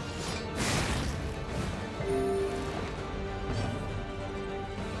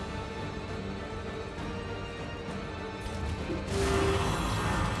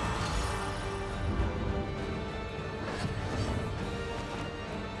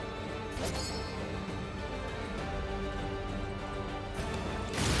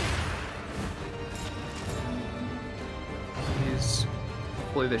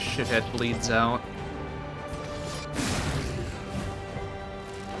 Hopefully this shithead bleeds out.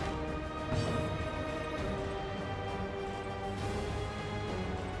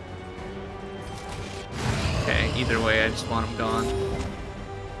 Okay, either way, I just want him gone.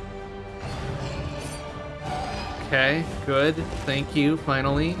 Okay, good. Thank you,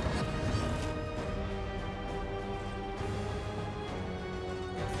 finally.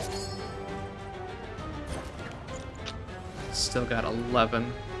 Still got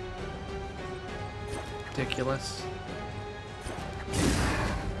 11. Ridiculous.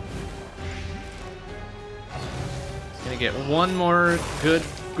 Gonna get one more good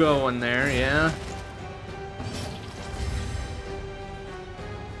go in there, yeah.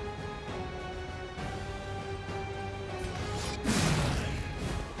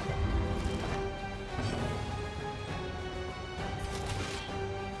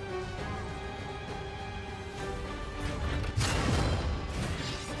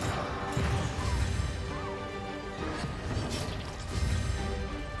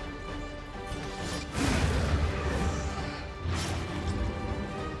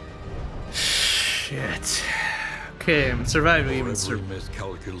 Shit. Okay, I'm survived. We even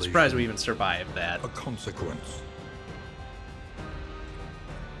surprised we even survived that. A consequence.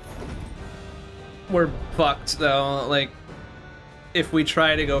 We're fucked though. Like, if we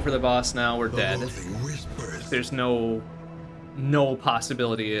try to go for the boss now, we're dead. There's no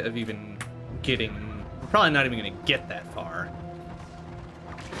possibility of even getting. We're probably not even gonna get that far.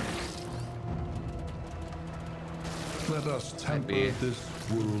 Let us I'd be temper this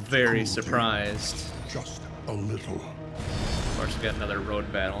world's very cruelty surprised. just a little. Of course, we got another road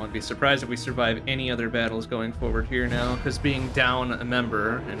battle. I'd be surprised if we survive any other battles going forward here now, because being down a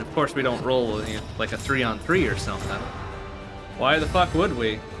member, and of course we don't roll like a 3-on-3 or something. Why the fuck would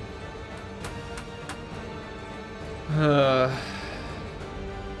we?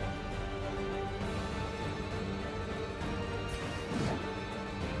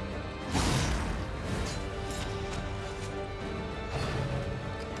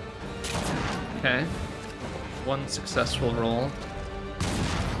 Okay. One successful roll.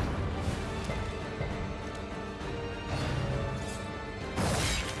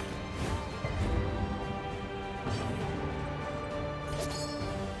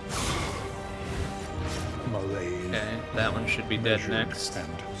 Malaise. Okay, that one should be dead measured next. And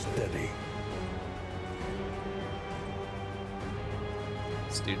steady.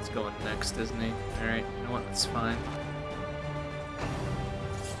 This dude's going next, isn't he? Alright, you know what? That's fine.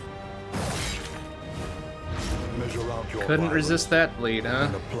 Measure out your Couldn't violence resist that bleed, huh?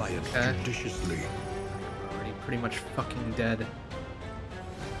 and apply it Okay. judiciously. Already pretty much fucking dead.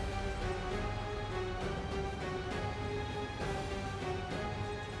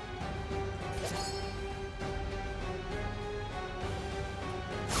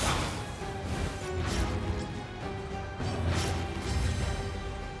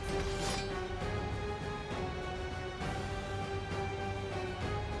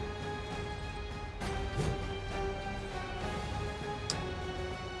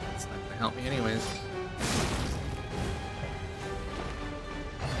 It's not gonna help me anyways.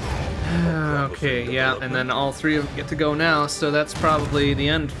 Okay, yeah, and then all three of them get to go now, so that's probably the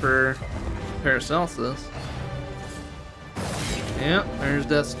end for Paracelsus. Yep, there's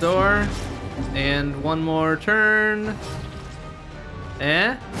Death's Door. And one more turn.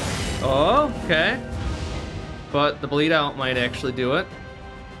 Eh? Oh, okay. But the bleed out might actually do it.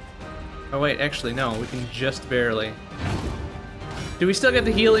 Oh wait, actually no, we can just barely. Do we still get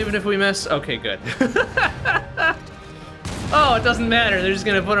the heal even if we miss? Okay, good. Oh, it doesn't matter. They're just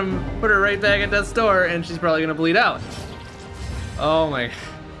gonna put her right back at Death's Door, and she's probably gonna bleed out. Oh my!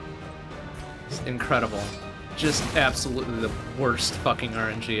 It's incredible. Just absolutely the worst fucking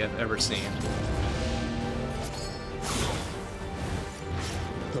RNG I've ever seen.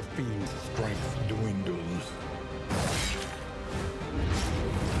 The fiend's strength dwindles.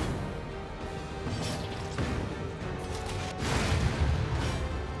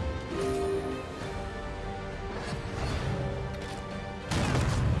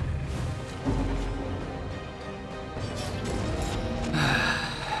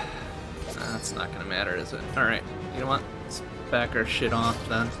 Not gonna matter, is it? Alright, you know what? Let's back our shit off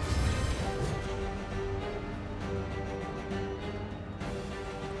then.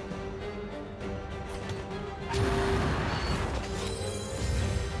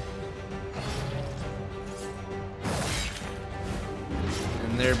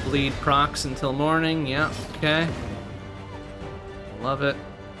 And their bleed procs until morning, yeah, okay. Love it.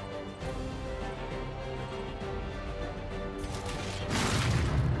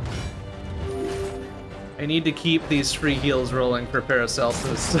 I need to keep these free heals rolling for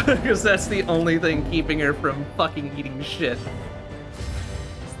Paracelsus, because that's the only thing keeping her from fucking eating shit.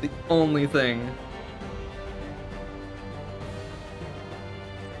 It's the only thing.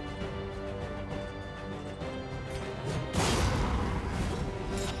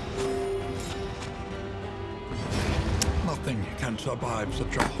 Nothing can survive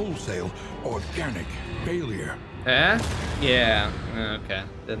such a wholesale, organic failure. Eh? Yeah. Okay.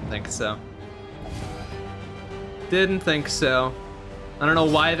 Didn't think so. Didn't think so. I don't know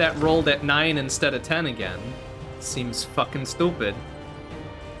why that rolled at 9 instead of 10 again. Seems fucking stupid.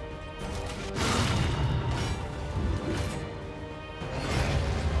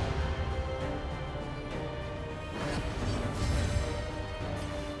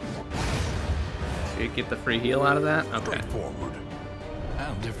 So you get the free heal out of that? Okay. Straightforward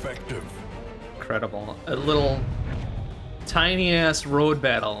and effective. Incredible. A little tiny ass road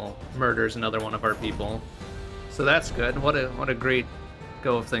battle murders another one of our people. So that's good. What a great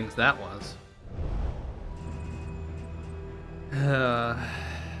go of things that was.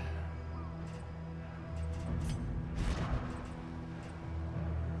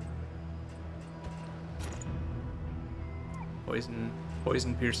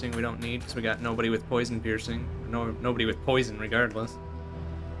 Poison piercing we don't need because we got nobody with poison piercing. Nobody with poison regardless.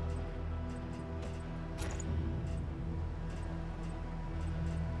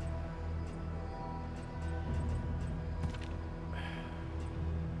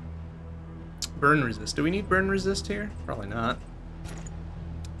 Burn resist. Do we need burn resist here? Probably not.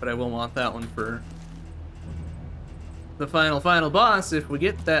 But I will want that one for the final boss if we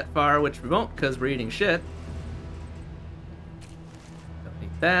get that far, which we won't because we're eating shit. Don't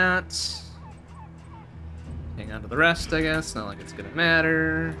need that. Hang on to the rest, I guess. Not like it's gonna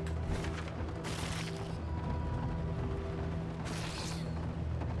matter.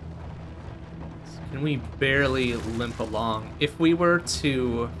 Can we barely limp along? If we were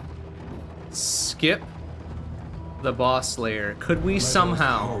to skip the boss layer, could we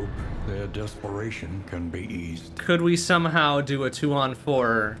somehow hope their desperation can be eased. Could we somehow do a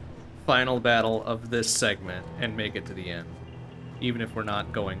 2-on-4 final battle of this segment and make it to the end, even if we're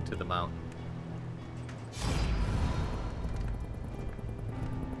not going to the mountain?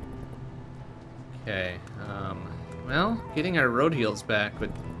 Okay, well, getting our road heals back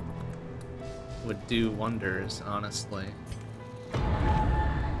would do wonders, honestly.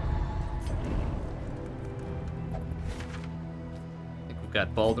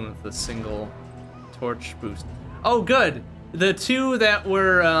 Got Baldwin with the single torch boost. Oh, good. The two that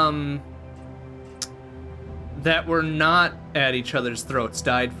were not at each other's throats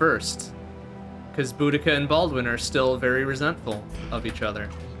died first, because Boudica and Baldwin are still very resentful of each other.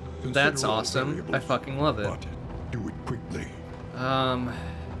 That's awesome. I fucking love it. But do it quickly. I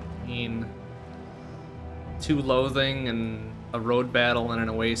mean, 2 loathing and a road battle and an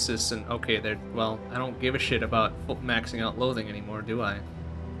oasis, and okay, they're, well, I don't give a shit about maxing out loathing anymore, do I?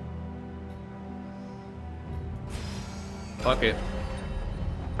 Fuck it.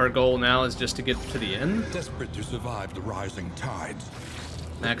 Our goal now is just to get to the end? Desperate to survive the rising tides.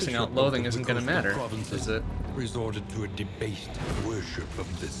 Maxing out loathing isn't gonna matter, is it? Resorted to a debased worship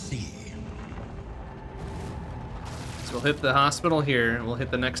of the sea. So we'll hit the hospital here, we'll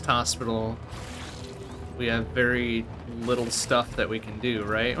hit the next hospital. We have very little stuff that we can do,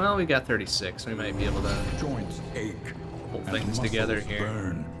 right? Well, we got 36. We might be able to Joints ache. pull and things together muscles here.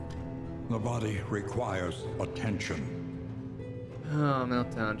 burn. The body requires attention. Oh,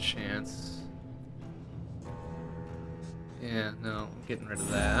 meltdown chance. Yeah, no, getting rid of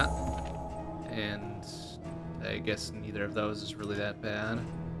that. And I guess neither of those is really that bad.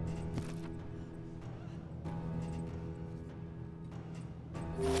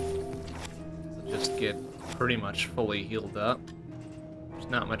 Just get pretty much fully healed up. There's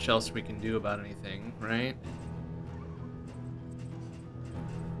not much else we can do about anything, right?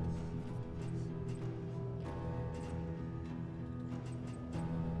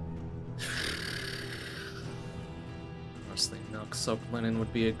 Honestly, milk soaked linen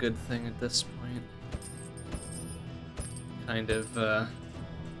would be a good thing at this point. Kind of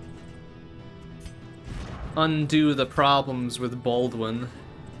undo the problems with Baldwin.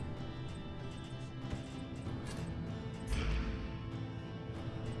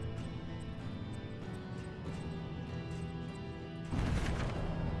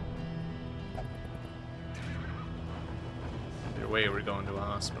 way we're going to a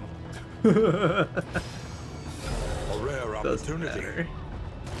hospital. A rare Doesn't opportunity. matter.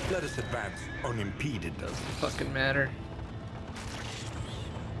 Let us advance unimpeded. Doesn't fucking matter.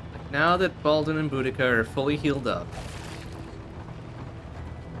 Like, now that Baldwin and Boudica are fully healed up,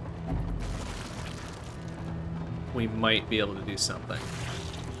 we might be able to do something.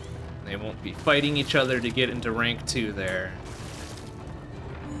 They won't be fighting each other to get into rank 2 there.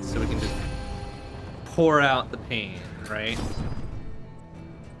 So we can just pour out the pain, right?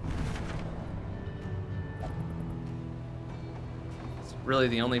 So really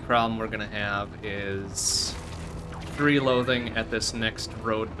the only problem we're gonna have is 3 loathing at this next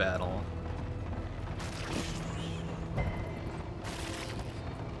road battle. Our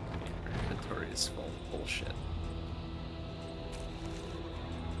inventory is full of bullshit.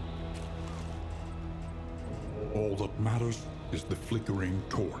 All that matters is the flickering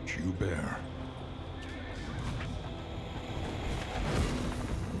torch you bear.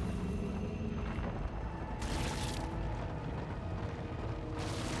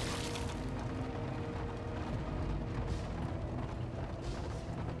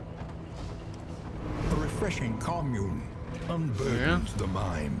 A refreshing commune unburdens the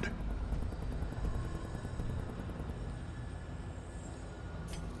mind.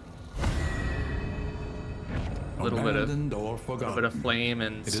 Abandoned or A forgotten. bit of flame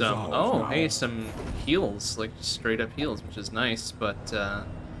and It is some. ours Oh, now. hey, some heals, like just straight up heals, which is nice. But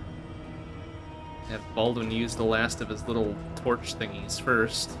have Baldwin use the last of his little torch thingies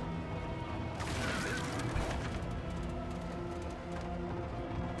first.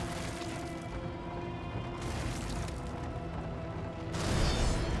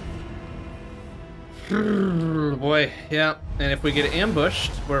 Boy, yeah. And if we get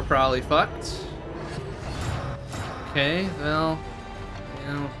ambushed, we're probably fucked. Okay, well,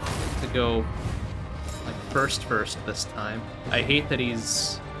 you know, to go like first this time. I hate that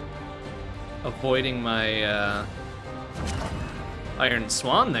he's avoiding my Iron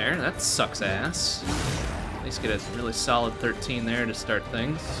Swan there. That sucks ass. At least get a really solid 13 there to start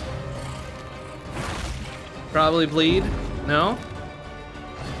things. Probably bleed. No?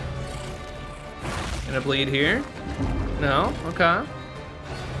 Gonna bleed here? No? Okay. I'm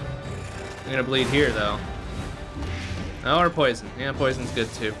gonna bleed here though. Oh, or poison. Yeah, poison's good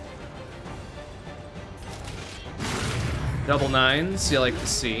too. Double 9s, you like to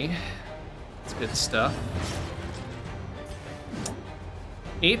see. It's good stuff.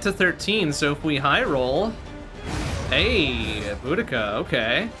 8 to 13, so if we high roll... Hey, Boudica,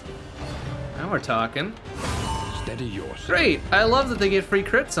 okay. Now we're talking. Steady yourself. Great! I love that they get free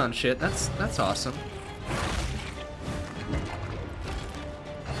crits on shit. That's awesome.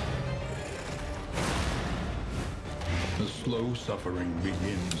 The slow suffering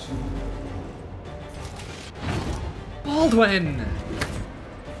begins. Baldwin!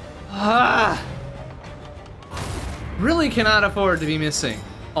 Ah! Really cannot afford to be missing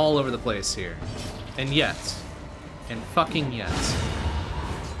all over the place here. And yet. And fucking yet.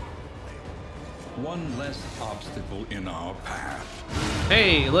 One less obstacle in our path.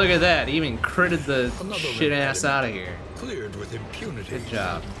 Hey, look at that. He even critted the Another shit ass impediment out of here. Cleared with impunity. Good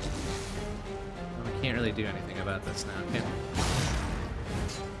job. Well, we can't really do anything about this now, can we?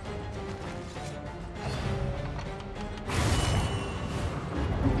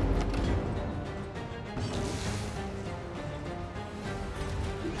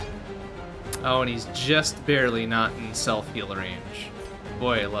 Oh, and he's just barely not in self-heal range.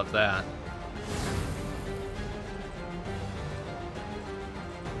 Boy, I love that.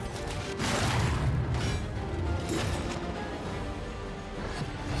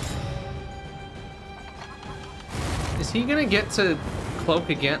 Is he gonna get to cloak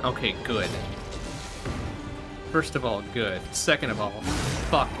again? Okay, good. First of all, good. Second of all,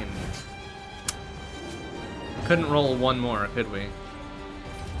 fucking... Couldn't roll one more, could we?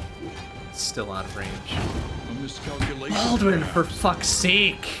 Still out of range. A miscalculation. Baldwin, for fuck's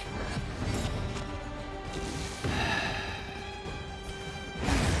sake!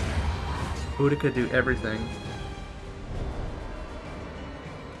 Boudica do everything.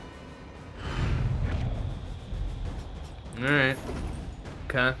 Alright.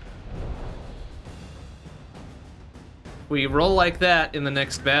 Okay. We roll like that in the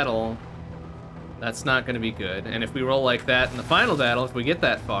next battle, that's not gonna be good. And if we roll like that in the final battle, if we get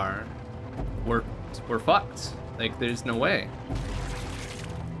that far, we're fucked. Like, there's no way.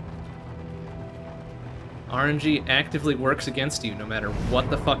 RNG actively works against you no matter what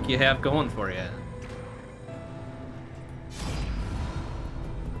the fuck you have going for you.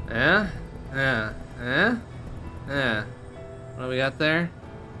 Yeah? Yeah. Yeah? Yeah. What do we got there?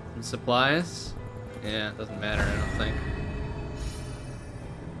 Some supplies? Yeah, it doesn't matter, I don't think.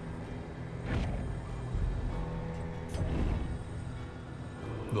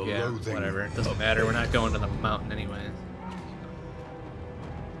 The Yeah, loathing whatever. It doesn't of matter. We're not Hades. going to the mountain anyway.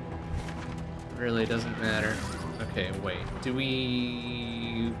 Really doesn't matter. Okay, wait. Do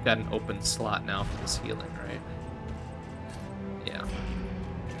we... We've got an open slot now for this healing, right? Yeah.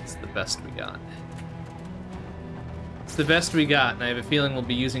 It's the best we got. It's the best we got, and I have a feeling we'll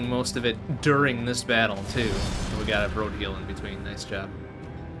be using most of it during this battle, too. We got a road heal in between. Nice job.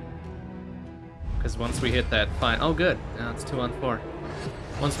 Because once we hit that oh, good. Now it's 2 on 4.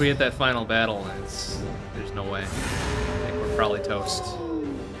 Once we hit that final battle, there's no way. I think we're probably toast.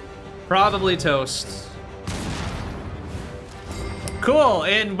 Probably toast. Cool,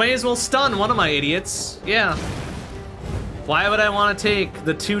 and may as well stun one of my idiots. Yeah. Why would I want to take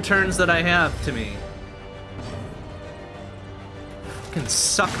the 2 turns that I have to me? Fucking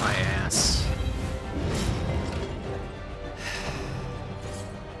suck my ass.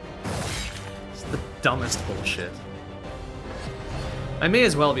 It's the dumbest bullshit. I may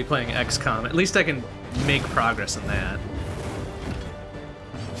as well be playing XCOM. At least I can make progress in that.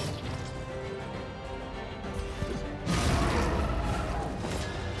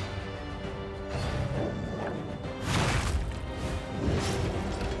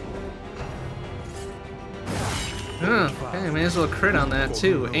 Okay, may as well crit on that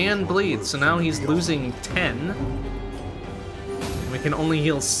too. And bleed, so now he's losing 10. We can only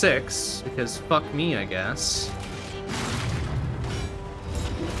heal 6, because fuck me, I guess.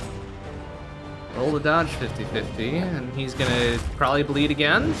 Roll the dodge 50-50, and he's gonna probably bleed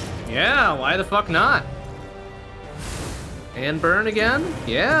again. Yeah, why the fuck not? And burn again?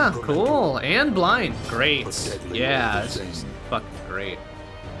 Yeah, cool. And blind. Great. Yeah, this is fucking great.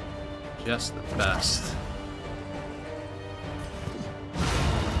 Just the best.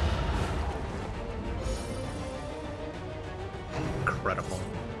 Incredible.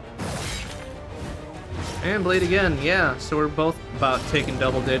 And bleed again, yeah. So we're both about taking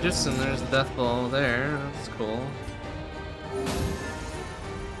double digits, and there's the death blow there. That's cool.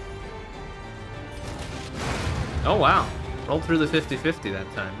 Oh, wow. Rolled through the 50-50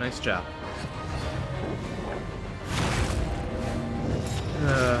 that time. Nice job.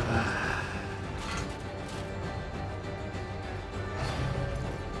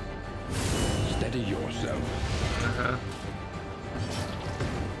 Steady yourself. Uh-huh.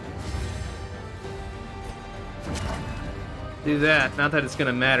 Do that. Not that it's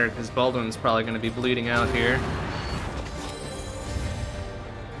gonna matter, because Baldwin's probably gonna be bleeding out here.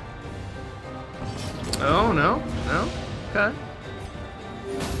 Oh, no? No? Okay.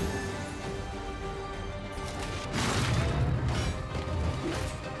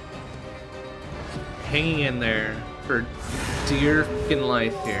 Hanging in there for dear fucking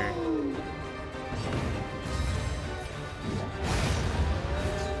life here.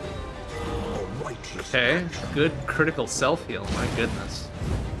 Okay, good critical self-heal, my goodness.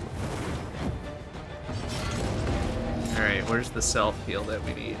 Alright, where's the self-heal that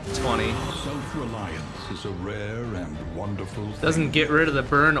we need? 20. Self-reliance is a rare and wonderful thing. Doesn't get rid of the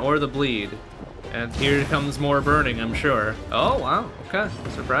burn or the bleed. And here comes more burning, I'm sure. Oh, wow, okay,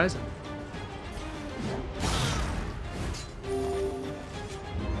 surprising.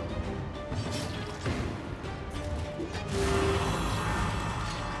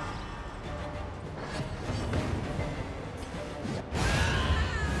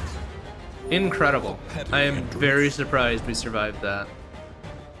 Incredible. I am very surprised we survived that.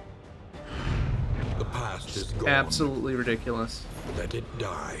 The past is gone. Absolutely ridiculous. Let it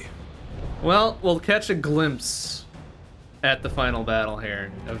die. Well, we'll catch a glimpse at the final battle here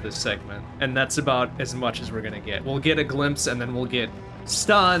of this segment, and that's about as much as we're gonna get. We'll get a glimpse, and then we'll get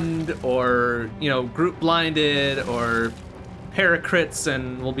stunned, or, you know, group blinded, or paracrits,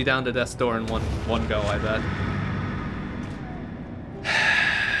 and we'll be down to death's door in one go, I bet.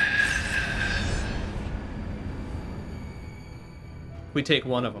 We take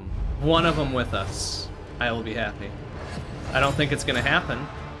one of them with us, I will be happy. I don't think it's gonna happen,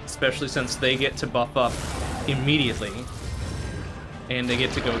 especially since they get to buff up immediately, and they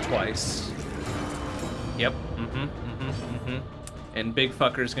get to go twice. Yep, And Big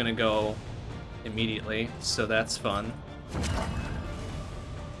Fucker's gonna go immediately, so that's fun.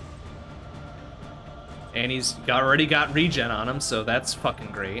 And he's already got regen on him, so that's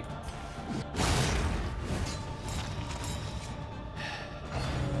fucking great.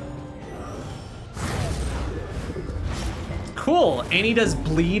 Cool, and he does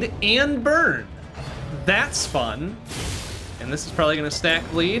bleed and burn. That's fun. And this is probably gonna stack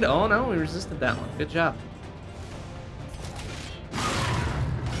bleed. Oh no, we resisted that one. Good job.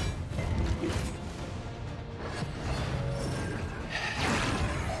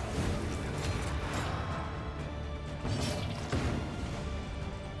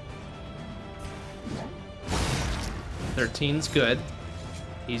 13's good.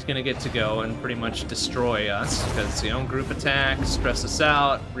 He's gonna get to go and pretty much destroy us because, you know, group attack, stress us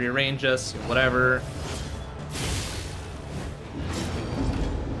out, rearrange us, whatever.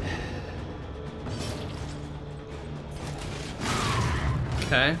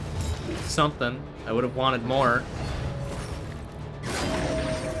 Okay, something. I would have wanted more.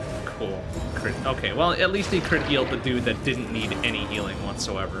 Cool. Crit. Okay, well, at least he crit healed the dude that didn't need any healing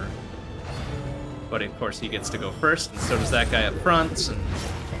whatsoever. But of course he gets to go first, and so does that guy up front, and...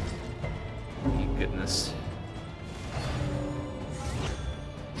 oh, goodness.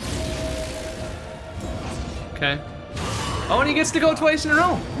 Okay. Oh, and he gets to go twice in a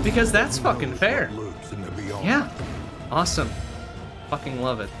row, because that's fucking fair. Yeah. Awesome. Fucking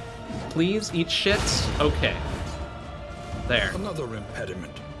love it. Please eat shit. Okay. There. Another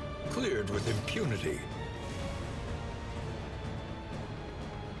impediment. Cleared with impunity.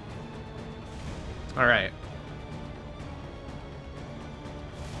 Alright.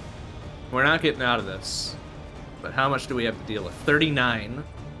 We're not getting out of this. But how much do we have to deal with? 39,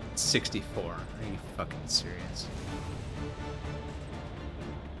 64. Are you fucking serious?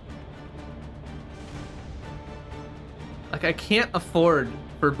 Like, I can't afford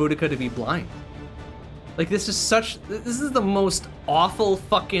for Boudica to be blind. Like, this is the most awful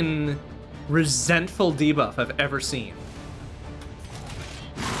fucking resentful debuff I've ever seen.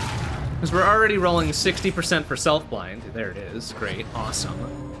 Because we're already rolling 60% for self-blind. There it is. Great.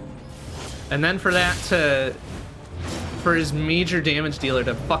 Awesome. And then for that to... for his major damage dealer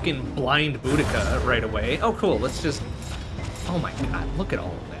to fucking blind Boudica right away. Oh, cool. Let's just... oh my god. Look at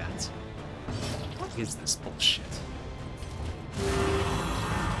all of that. What is this bullshit?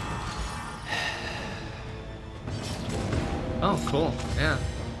 Oh, cool. Yeah.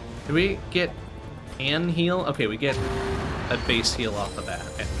 Do we get an heal? Okay, we get a base heal off of that,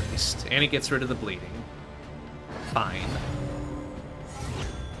 at least. And it gets rid of the bleeding. Fine.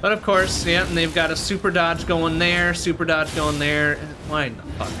 But of course, yeah, and they've got a super dodge going there, super dodge going there. Why the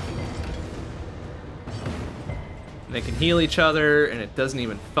fuck? And they can heal each other, and it doesn't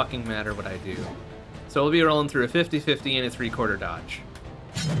even fucking matter what I do. So we'll be rolling through a 50-50 and a 3/4 dodge.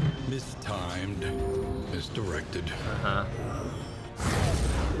 Mistimed. Misdirected. Uh-huh.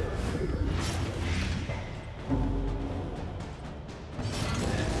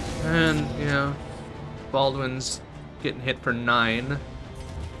 And, you know, Baldwin's getting hit for 9.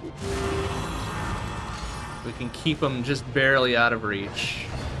 We can keep him just barely out of reach.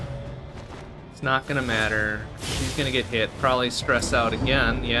 It's not gonna matter. She's gonna get hit, probably stress out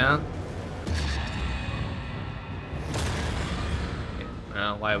again, yeah?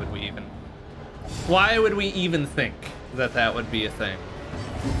 Well, why would we even... why would we even think that that would be a thing?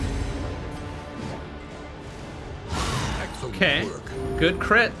 Okay, good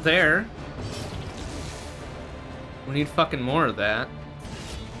crit there. We need fucking more of that.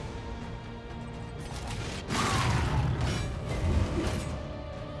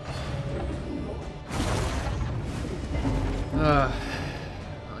 Not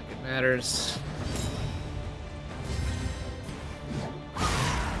like it matters.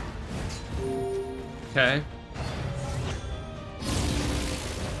 Okay.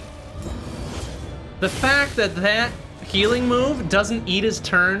 The fact that that healing move doesn't eat his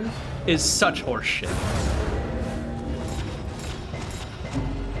turn is such horseshit.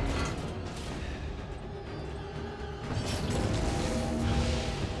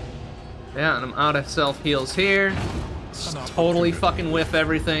 Yeah, and I'm out of self-heals here. Just totally fucking whiff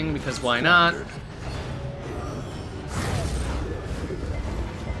everything, because why not?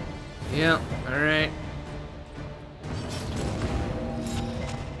 Yeah, alright.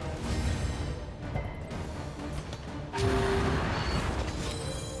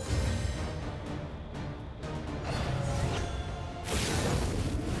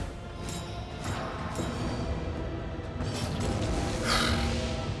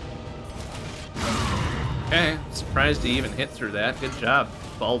 Okay, surprised he even hit through that. Good job,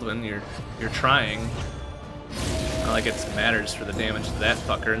 Baldwin. You're trying. Not like it matters for the damage to that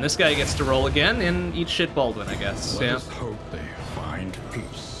fucker. And this guy gets to roll again and eat shit Baldwin, I guess. Let yeah. us hope they find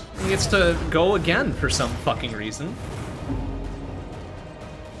peace. He gets to go again for some fucking reason.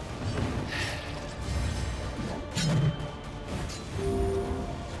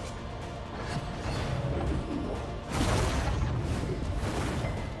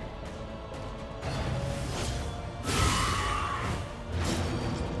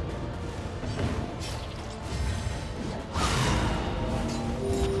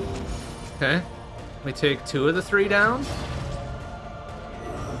 Okay, we take 2 of the 3 down.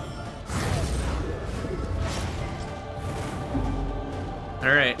 All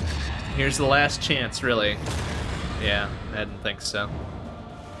right, here's the last chance, really. Yeah, I didn't think so.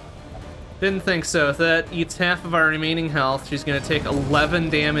 Didn't think so. If that eats half of our remaining health, she's gonna take 11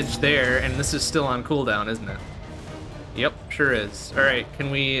 damage there, and this is still on cooldown, isn't it? Yep, sure is. Alright,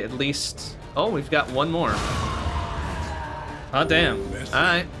 can we at least... Oh, we've got one more. Oh, damn.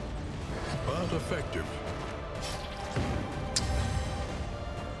 Alright. But effective.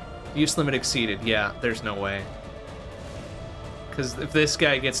 Use limit exceeded. Yeah, there's no way. Because if this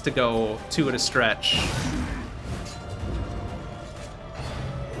guy gets to go 2 at a stretch...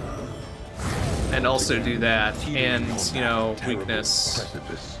 And also do that, and, you know, weakness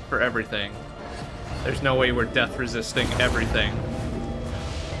for everything. There's no way we're death resisting everything.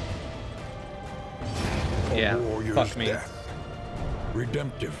 Yeah, fuck me. Death.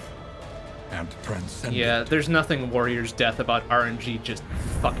 Redemptive and transcendent. Yeah, there's nothing Warrior's Death about RNG just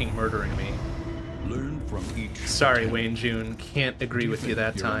fucking murdering me. Learn from each. Sorry, Wayne June. Can't agree with you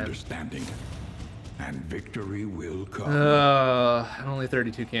that your time. Understanding, and victory will come. Only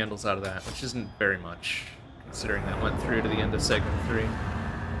 32 candles out of that, which isn't very much, considering that went through to the end of segment 3.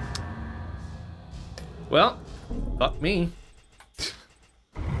 Well, fuck me.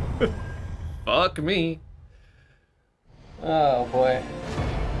 Fuck me. Oh, boy.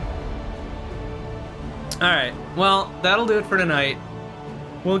 Alright, well, that'll do it for tonight.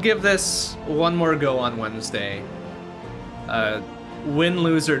 We'll give this one more go on Wednesday. Win,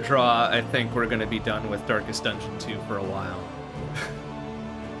 lose, or draw, I think we're gonna be done with Darkest Dungeon 2 for a while.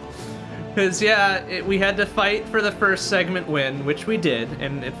 Because, yeah, we had to fight for the first segment win, which we did,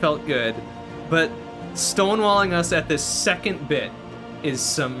 and it felt good. But stonewalling us at this second bit is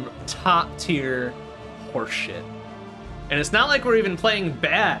some top-tier horseshit. And it's not like we're even playing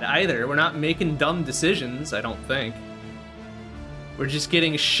bad, either. We're not making dumb decisions, I don't think. We're just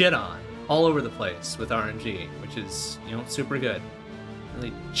getting shit on all over the place with RNG, which is, you know, super good.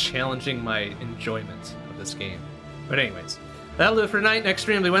 Really challenging my enjoyment of this game. But anyways, that'll do it for tonight. Next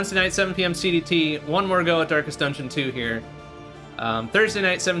stream will be Wednesday night, 7 p.m. CDT. One more go at Darkest Dungeon 2 here. Thursday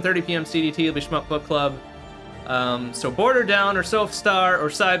night, 7:30 p.m. CDT will be Shmup Book Club. So Border Down or Sophistar or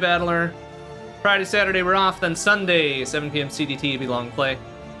Psy Battler. Friday, Saturday we're off. Then Sunday, 7 p.m. CDT will be Long Play.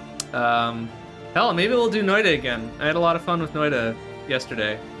 Hell, maybe we'll do Noida again. I had a lot of fun with Noida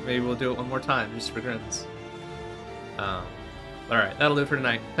yesterday. Maybe we'll do it one more time, just for grins. Alright, that'll do it for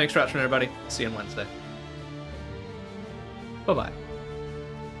tonight. Thanks for watching, everybody. See you on Wednesday. Bye-bye.